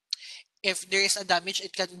if there is a damage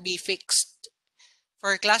it can be fixed.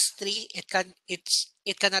 For class 3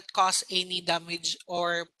 it cannot cause any damage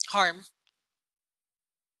or harm.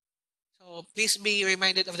 So please be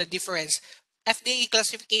reminded of the difference. FDA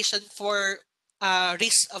classification for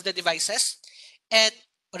risk of the devices and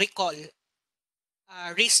recall,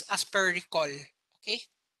 risk as per recall. Okay,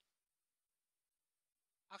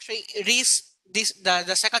 actually risk, this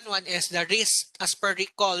the second one is the risk as per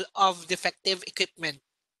recall of defective equipment.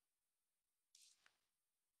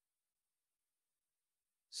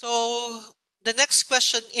 So the next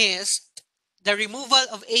question is the removal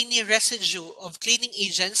of any residue of cleaning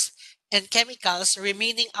agents and chemicals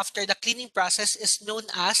remaining after the cleaning process is known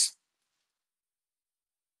as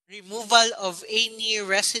removal of any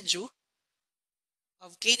residue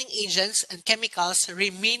of cleaning agents and chemicals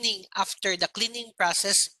remaining after the cleaning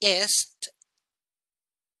process is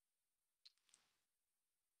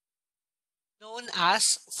known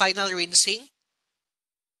as final rinsing,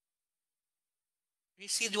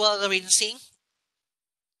 residual rinsing,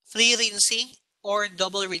 free rinsing, or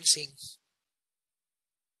double rinsing.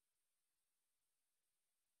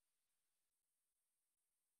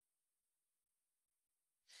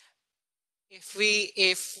 If we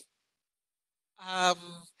um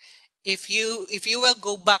if you will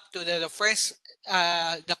go back to the first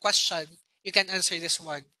the question, you can answer this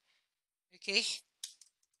one. Okay?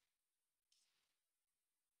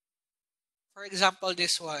 For example,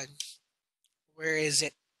 this one. Where is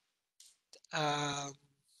it? Um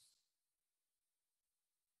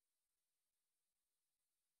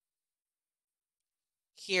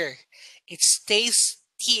Here. It stays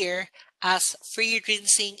here as free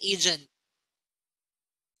rinsing agent.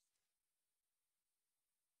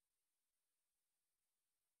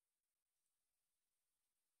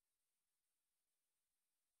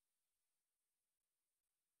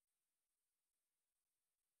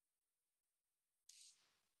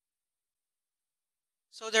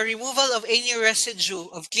 So the removal of any residue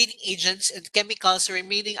of cleaning agents and chemicals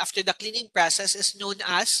remaining after the cleaning process is known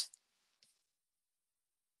as.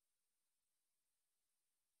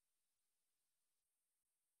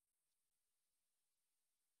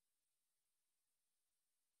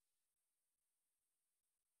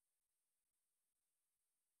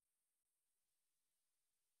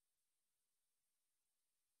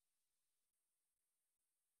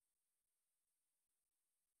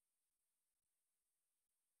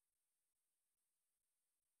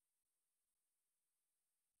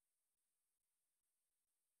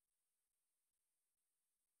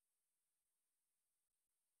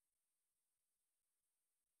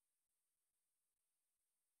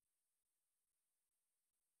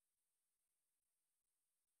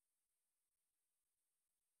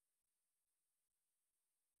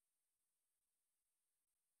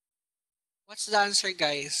 What's the answer,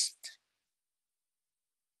 guys?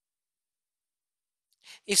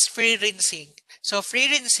 Is free rinsing. So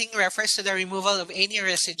free rinsing refers to the removal of any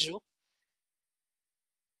residue.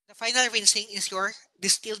 The final rinsing is your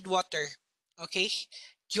distilled water. Okay?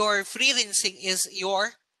 Your free rinsing is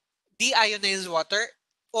your deionized water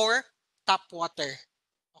or tap water.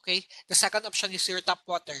 Okay? The second option is your tap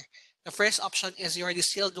water. The first option is your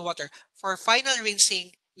distilled water. For final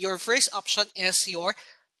rinsing, your first option is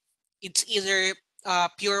it's either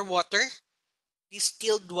pure water,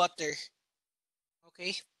 distilled water.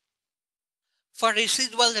 Okay? For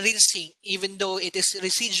residual rinsing, even though it is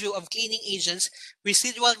residue of cleaning agents,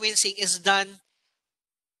 residual rinsing is done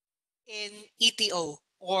in ETO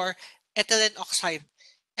or ethylene oxide.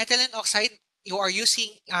 Ethylene oxide, you are using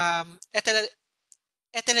ethylene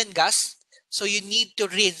gas, so you need to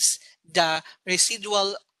rinse the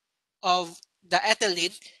residual of the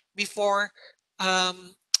ethylene before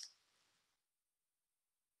um,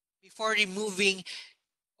 before removing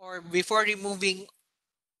or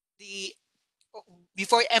the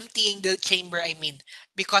before emptying the chamber. I mean,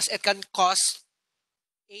 because it can cause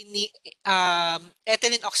any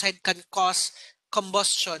ethylene oxide can cause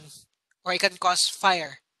combustion or it can cause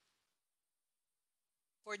fire.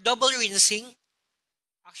 For double rinsing,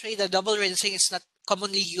 actually the double rinsing is not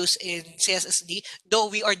commonly used in CSSD, though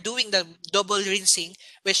we are doing the double rinsing,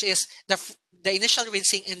 which is the initial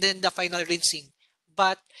rinsing and then the final rinsing.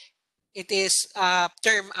 But it is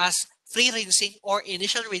termed as free rinsing or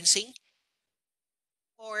initial rinsing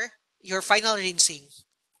or your final rinsing.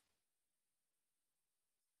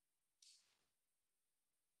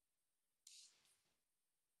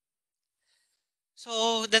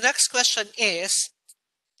 So the next question is,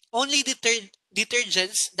 only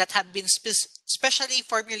detergents that have been specially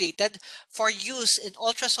formulated for use in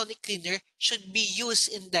ultrasonic cleaner should be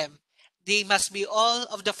used in them. They must be all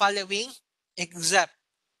of the following except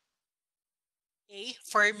A.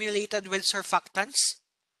 Formulated with surfactants.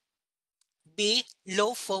 B.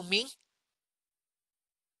 Low foaming.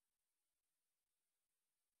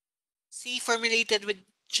 C. Formulated with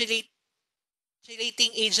chelating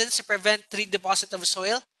agents to prevent redeposit of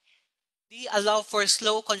soil. D. Allow for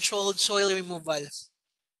slow controlled soil removal.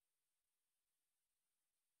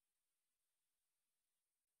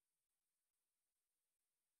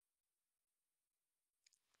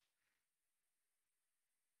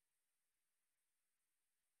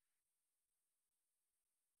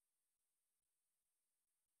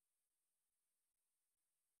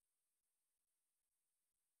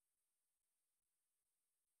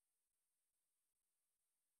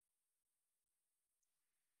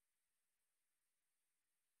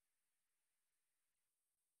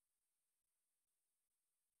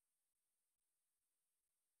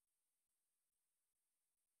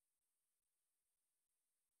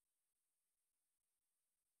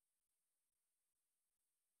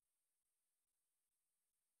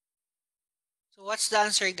 So what's the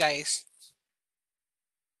answer, guys?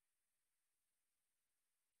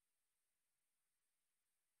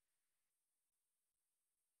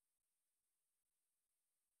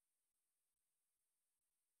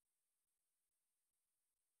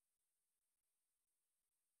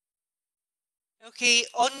 Okay,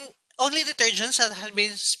 only detergents that have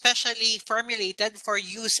been specially formulated for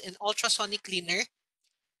use in ultrasonic cleaner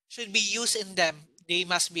should be used in them. They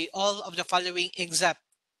must be all of the following except.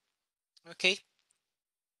 Okay?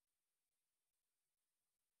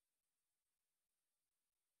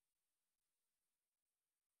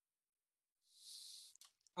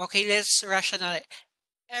 Okay, let's rationalize.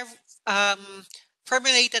 Ev- um,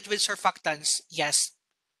 Formulated with surfactants, yes.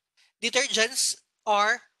 Detergents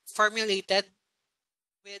are formulated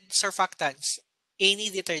with surfactants, any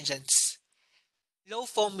detergents. Low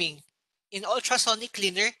foaming. In ultrasonic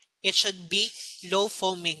cleaner, it should be low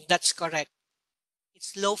foaming. That's correct.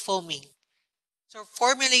 It's low foaming. So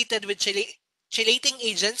formulated with chelating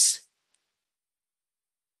agents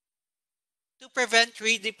to prevent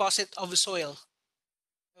redeposit of soil.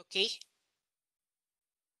 Okay,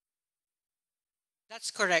 that's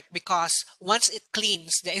correct because once it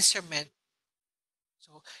cleans the instrument,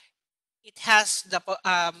 so it has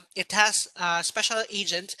a special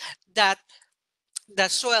agent that the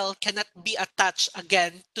soil cannot be attached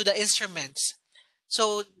again to the instruments.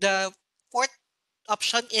 So the fourth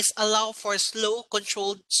option is allow for slow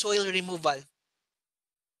controlled soil removal.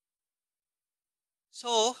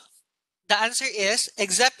 So the answer is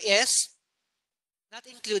except is not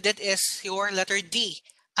included is your letter D.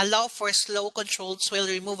 Allow for slow controlled soil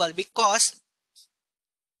removal because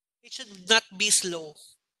it should not be slow.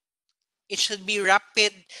 It should be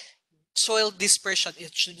rapid soil dispersion.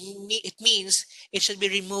 It means it should be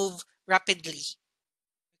removed rapidly.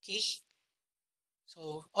 Okay?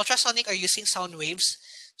 So ultrasonic are using sound waves.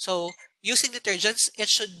 So using detergents, it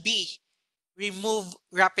should be removed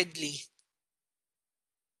rapidly.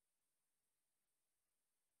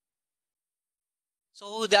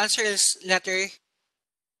 So the answer is letter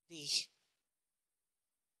D.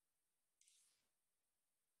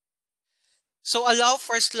 So allow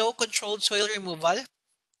for slow controlled soil removal.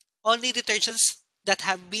 Only detergents that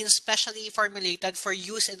have been specially formulated for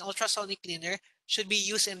use in ultrasonic cleaner should be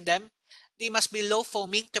used in them. They must be low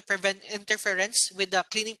foaming to prevent interference with the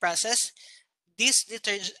cleaning process. These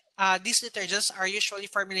detergents are usually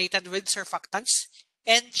formulated with surfactants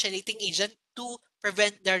and chelating agent to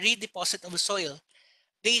prevent the redeposit of soil.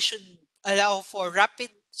 They should allow for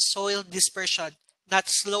rapid soil dispersion, not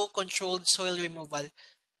slow controlled soil removal.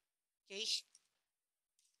 Okay?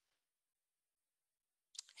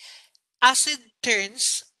 Acid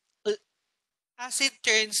turns Acid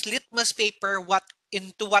turns litmus paper what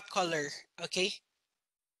into what color? Okay.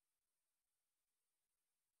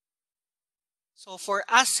 So for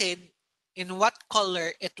acid, in what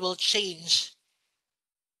color it will change?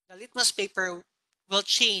 The litmus paper will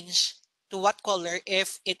change to what color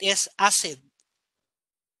if it is acid?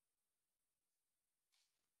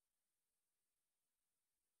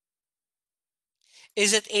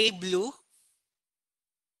 Is it A blue,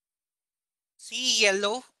 C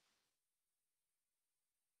yellow,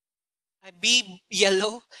 B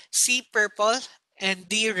yellow, C purple, and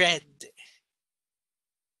D red?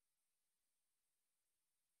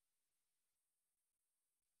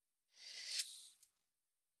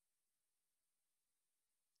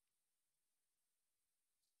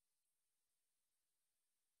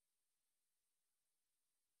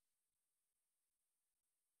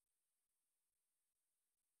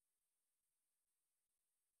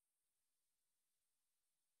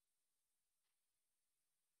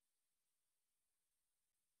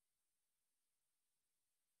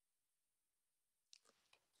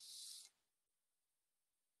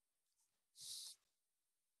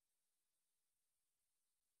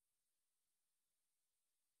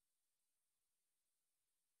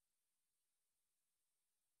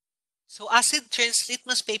 So acid turns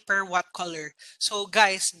litmus paper what color? So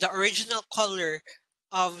guys, the original color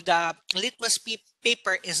of the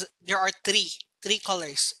paper is there are three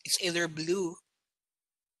colors. It's either blue,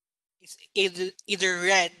 it's either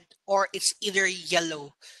red, or it's either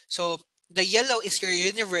yellow. So the yellow is your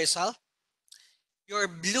universal. Your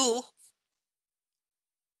blue,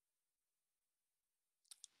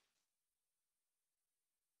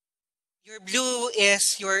 your blue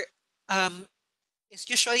is your is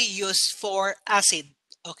usually used for acid.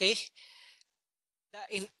 Okay,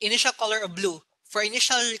 the initial color of blue. For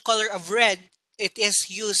initial color of red, it is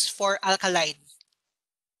used for alkaline.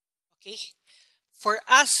 Okay, for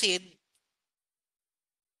acid,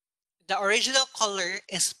 the original color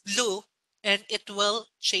is blue and it will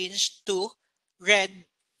change to red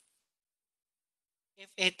if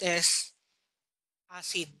it is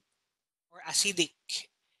acid or acidic.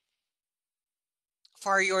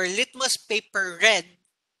 For your litmus paper red,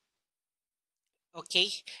 okay,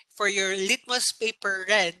 for your litmus paper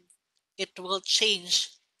red, it will change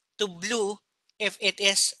to blue if it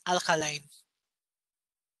is alkaline.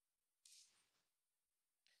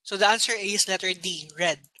 So the answer is letter D,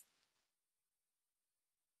 red.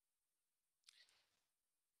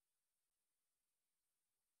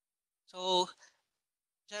 So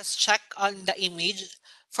just check on the image.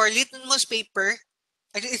 For litmus paper,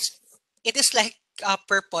 it's it is like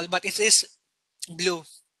purple, but it is blue.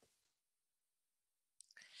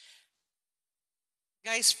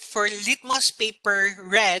 Guys, for litmus paper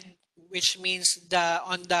red, which means the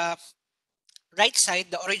on the right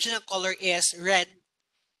side, the original color is red.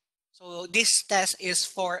 So this test is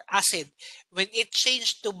for acid. When it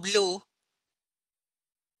changed to blue,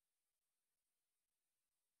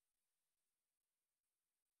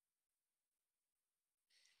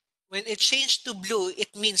 when it changed to blue,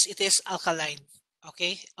 it means it is alkaline.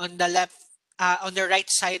 Okay, on the left, on the right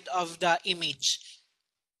side of the image.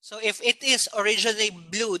 So if it is originally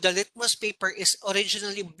blue, the litmus paper is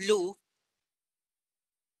originally blue.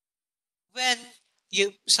 When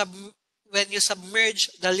you sub when you submerge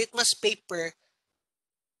the litmus paper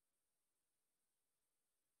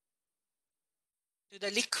to the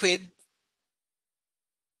liquid,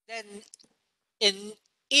 then in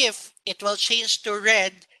if it will change to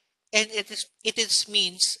red, and it is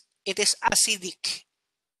means it is acidic.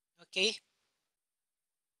 Okay,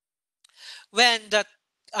 when the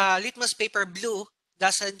litmus paper blue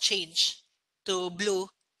doesn't change to blue,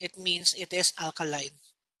 it means it is alkaline.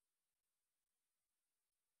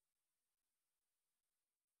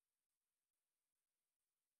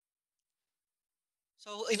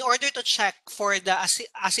 So in order to check for the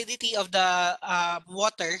acidity of the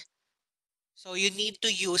water, so you need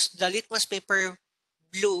to use the litmus paper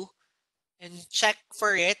blue and check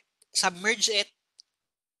for it, submerge it.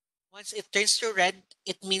 Once it turns to red,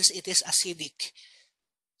 it means it is acidic.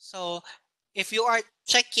 So if you are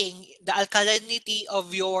checking the alkalinity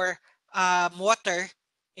of your water,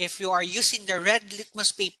 if you are using the red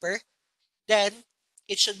litmus paper, then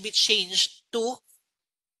it should be changed to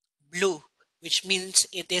blue, which means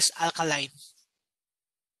it is alkaline.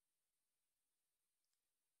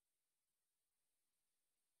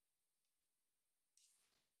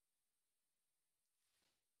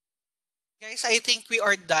 Guys, I think we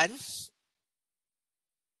are done.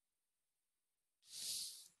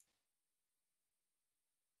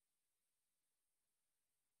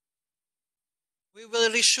 We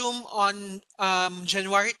will resume on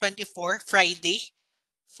January 24, Friday,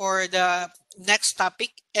 for the next topic,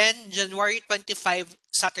 and January 25,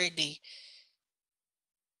 Saturday.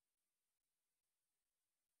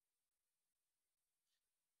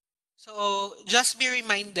 So just be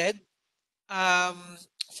reminded, um,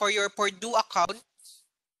 for your Purdue account,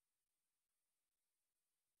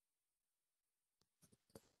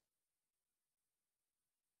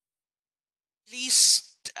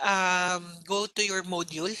 please go to your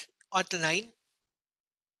module online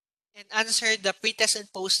and answer the pretest and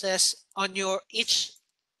post-test on your each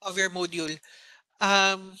of your module.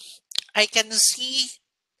 Um, I can see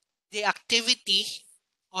the activity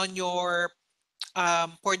on your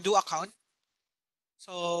Purdue account.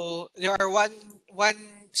 So there are one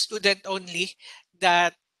student only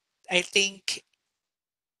that I think,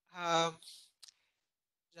 um,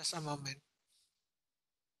 just a moment.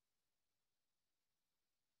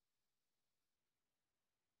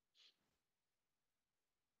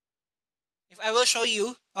 If I will show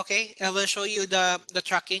you, okay, I will show you the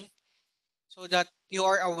tracking so that you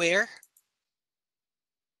are aware.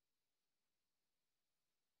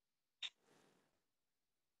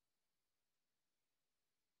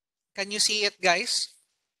 Can you see it, guys?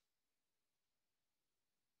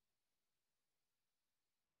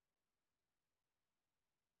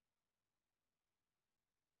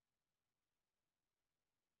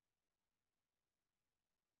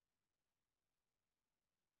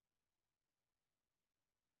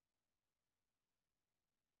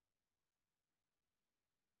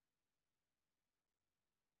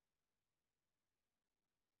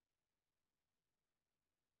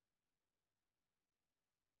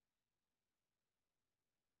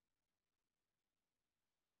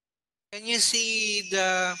 Can you see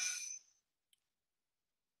the?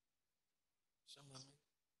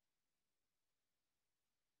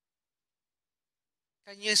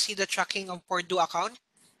 Can you see the tracking of Purdue account?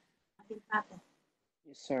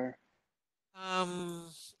 Yes, sir.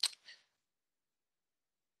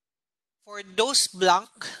 For those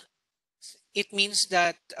blank, it means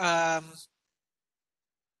that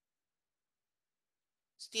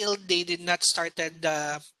still they did not started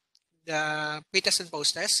the pretest and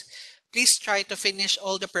post test. Please try to finish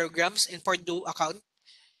all the programs in Purdue account.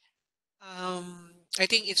 I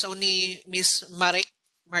think it's only Miss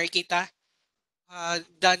Marikita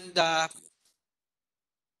done the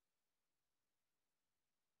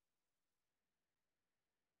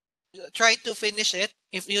try to finish it.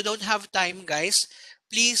 If you don't have time, guys,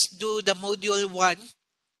 please do the module one.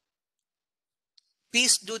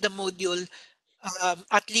 Please do the module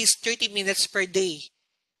at least 30 minutes per day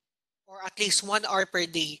or at least 1 hour per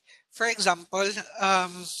day. For example,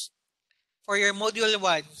 um, for your module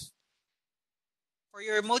one, for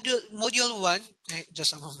your module one,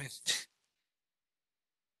 just a moment.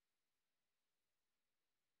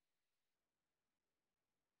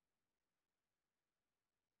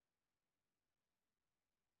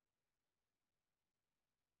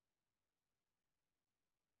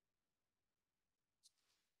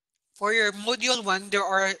 For your module one, there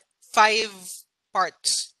are 5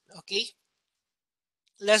 parts. Okay,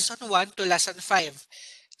 lesson one to lesson five.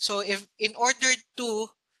 So if in order to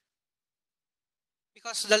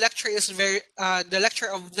because the lecture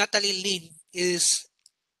of Natalie Lin is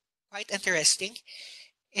quite interesting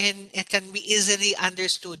and it can be easily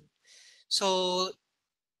understood. So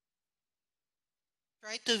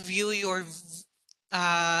try to view your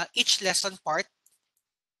each lesson part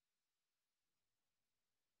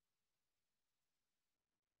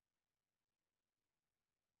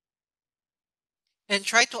and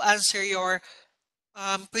try to answer your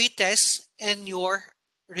pre-test and your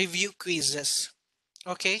review quizzes.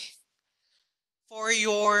 Okay. For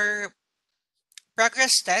your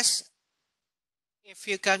progress test, if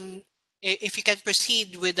you can if you can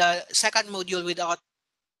proceed with the second module without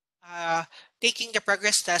uh, taking the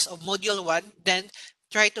progress test of module one, then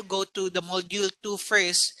try to go to the module two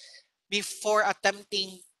first before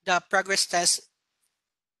attempting the progress test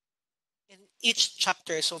in each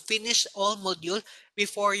chapter. So finish all module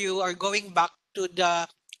before you are going back to the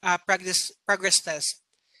progress test.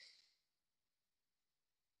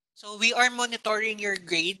 So we are monitoring your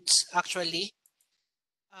grades actually,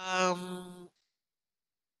 um,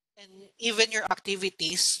 and even your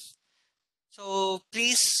activities. So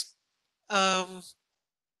please manage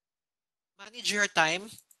your time,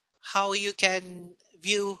 how you can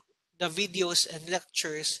view the videos and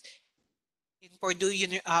lectures in Purdue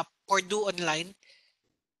Online.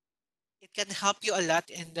 It can help you a lot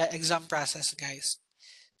in the exam process, guys.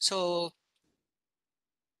 So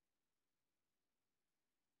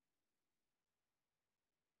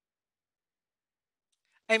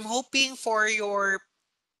I'm hoping for your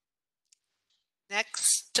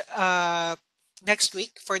next next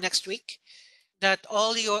week that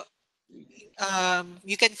all your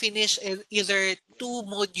you can finish either 2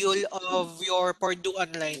 module of your Purdue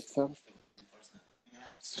Online.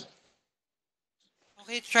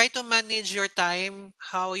 Okay, try to manage your time,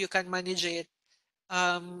 how you can manage it.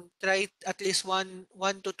 Try at least 1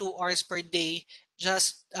 to 2 hours per day,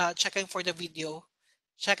 just checking for the video,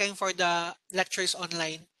 checking for the lectures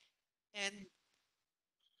online, and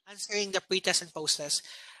answering the pre-test and post-test.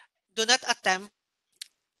 Do not attempt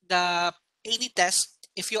the any test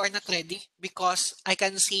if you are not ready because I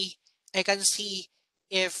can see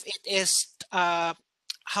if it is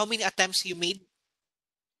how many attempts you made.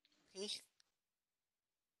 Okay,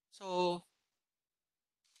 so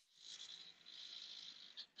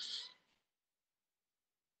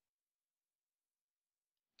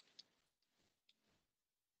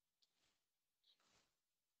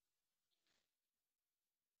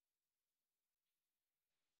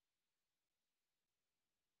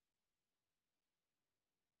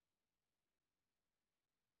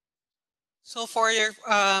for your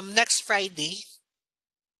next Friday,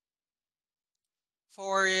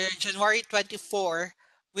 for January 24,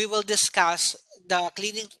 we will discuss the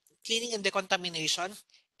cleaning and decontamination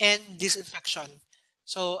and disinfection.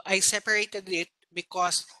 So I separated it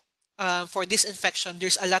because for disinfection,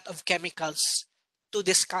 there's a lot of chemicals to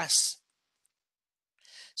discuss.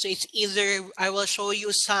 So it's either I will show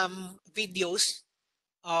you some videos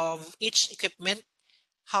of each equipment,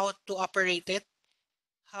 how to operate it,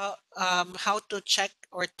 how to check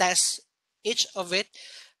or test each of it.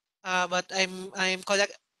 But I'm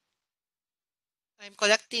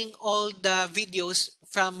collecting all the videos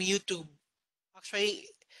from YouTube. Actually,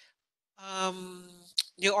 um,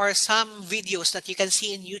 there are some videos that you can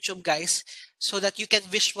see in YouTube, guys, so that you can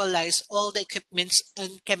visualize all the equipments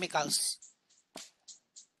and chemicals.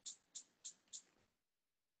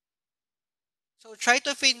 So try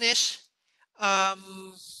to finish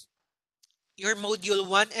um, your module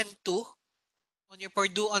one and two on your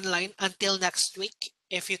Purdue Online until next week,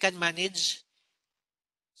 if you can manage,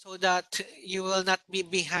 so that you will not be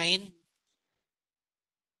behind.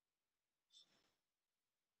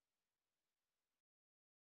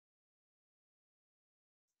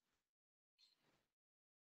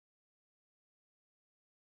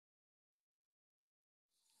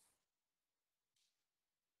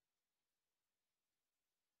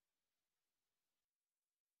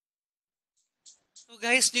 So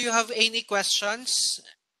guys, do you have any questions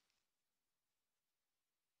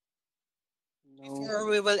No. before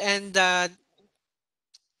we will end the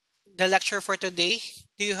lecture for today?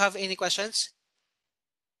 Do you have any questions?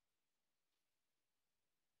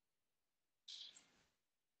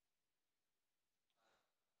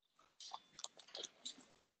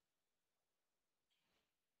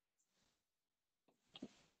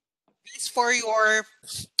 Please for your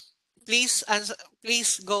please ans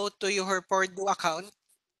please go to your Purdue account.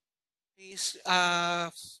 Please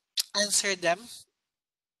answer them,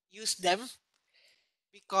 use them,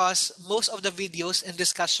 because most of the videos and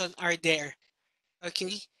discussion are there.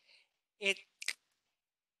 Okay? It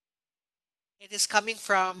it is coming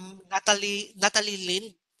from Natalie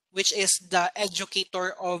Lind, which is the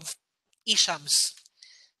educator of Ishams.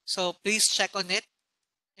 So please check on it,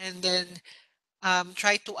 and then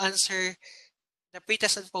try to answer the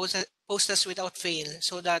pretest and post-test without fail,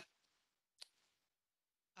 so that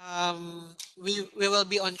we will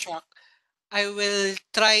be on track. I will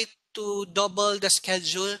try to double the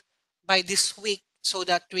schedule by this week, so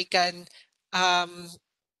that um,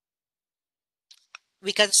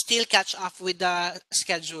 we can still catch up with the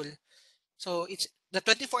schedule. So it's the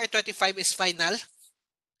 24 and 25 is final.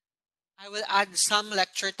 I will add some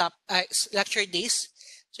lecture days,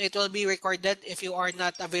 so it will be recorded. If you are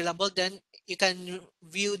not available, then you can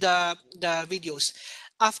view the videos.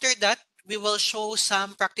 After that, we will show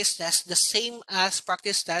some practice tests, the same as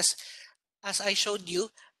practice tests as I showed you,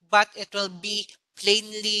 but it will be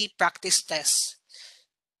plainly practice tests.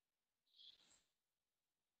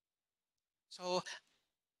 So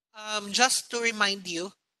just to remind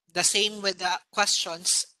you, the same with the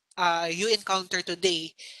questions you encounter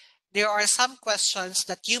today, there are some questions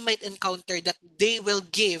that you might encounter that they will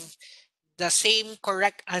give the same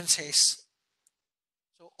correct answers.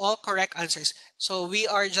 So all correct answers. So we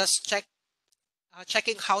are just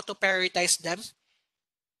checking how to prioritize them.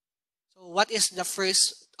 So what is the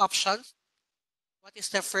first option? What is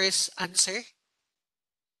the first answer?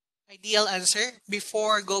 Ideal answer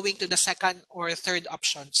before going to the second or third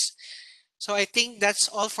options. So I think that's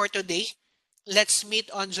all for today. Let's meet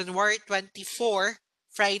on January 24,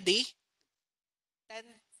 Friday, 10,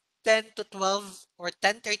 10 to 12 or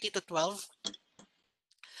 10:30 to 12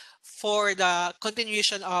 for the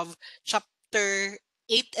continuation of chapter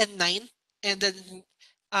 8 and 9. And then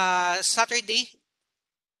Saturday,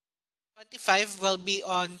 25 will be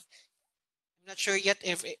on, I'm not sure yet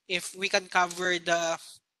if we can cover the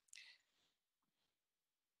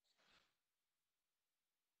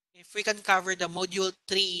module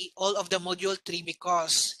 3, all of the module 3,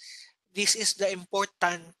 because this is the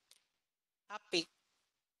important topic,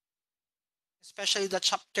 especially the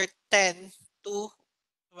chapter 10 to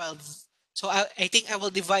 12. So I think I will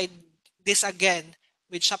divide this again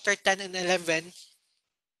with chapter 10 and 11,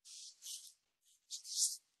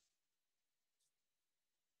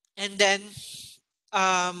 and then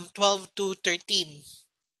 12 to 13.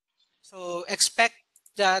 So expect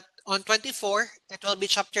that on 24 it will be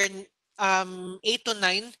chapter 8 to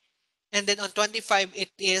 9, and then on 25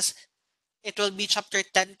 it will be chapter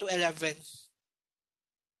 10 to 11.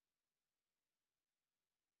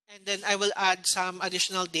 And then I will add some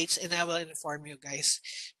additional dates and I will inform you guys.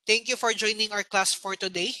 Thank you for joining our class for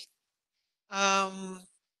today. Um,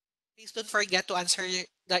 Please don't forget to answer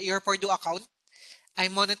your Purdue account.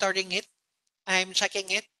 I'm monitoring it. I'm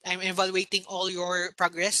checking it. I'm evaluating all your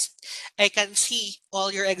progress. I can see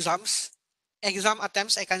all your exam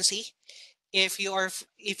attempts. I can see if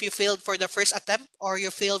you failed for the first attempt or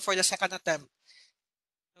you failed for the second attempt.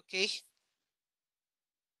 Okay.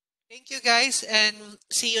 Thank you guys, and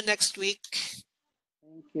see you next week.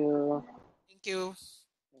 Thank you. Thank you.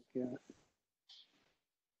 Thank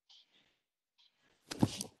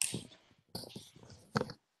you.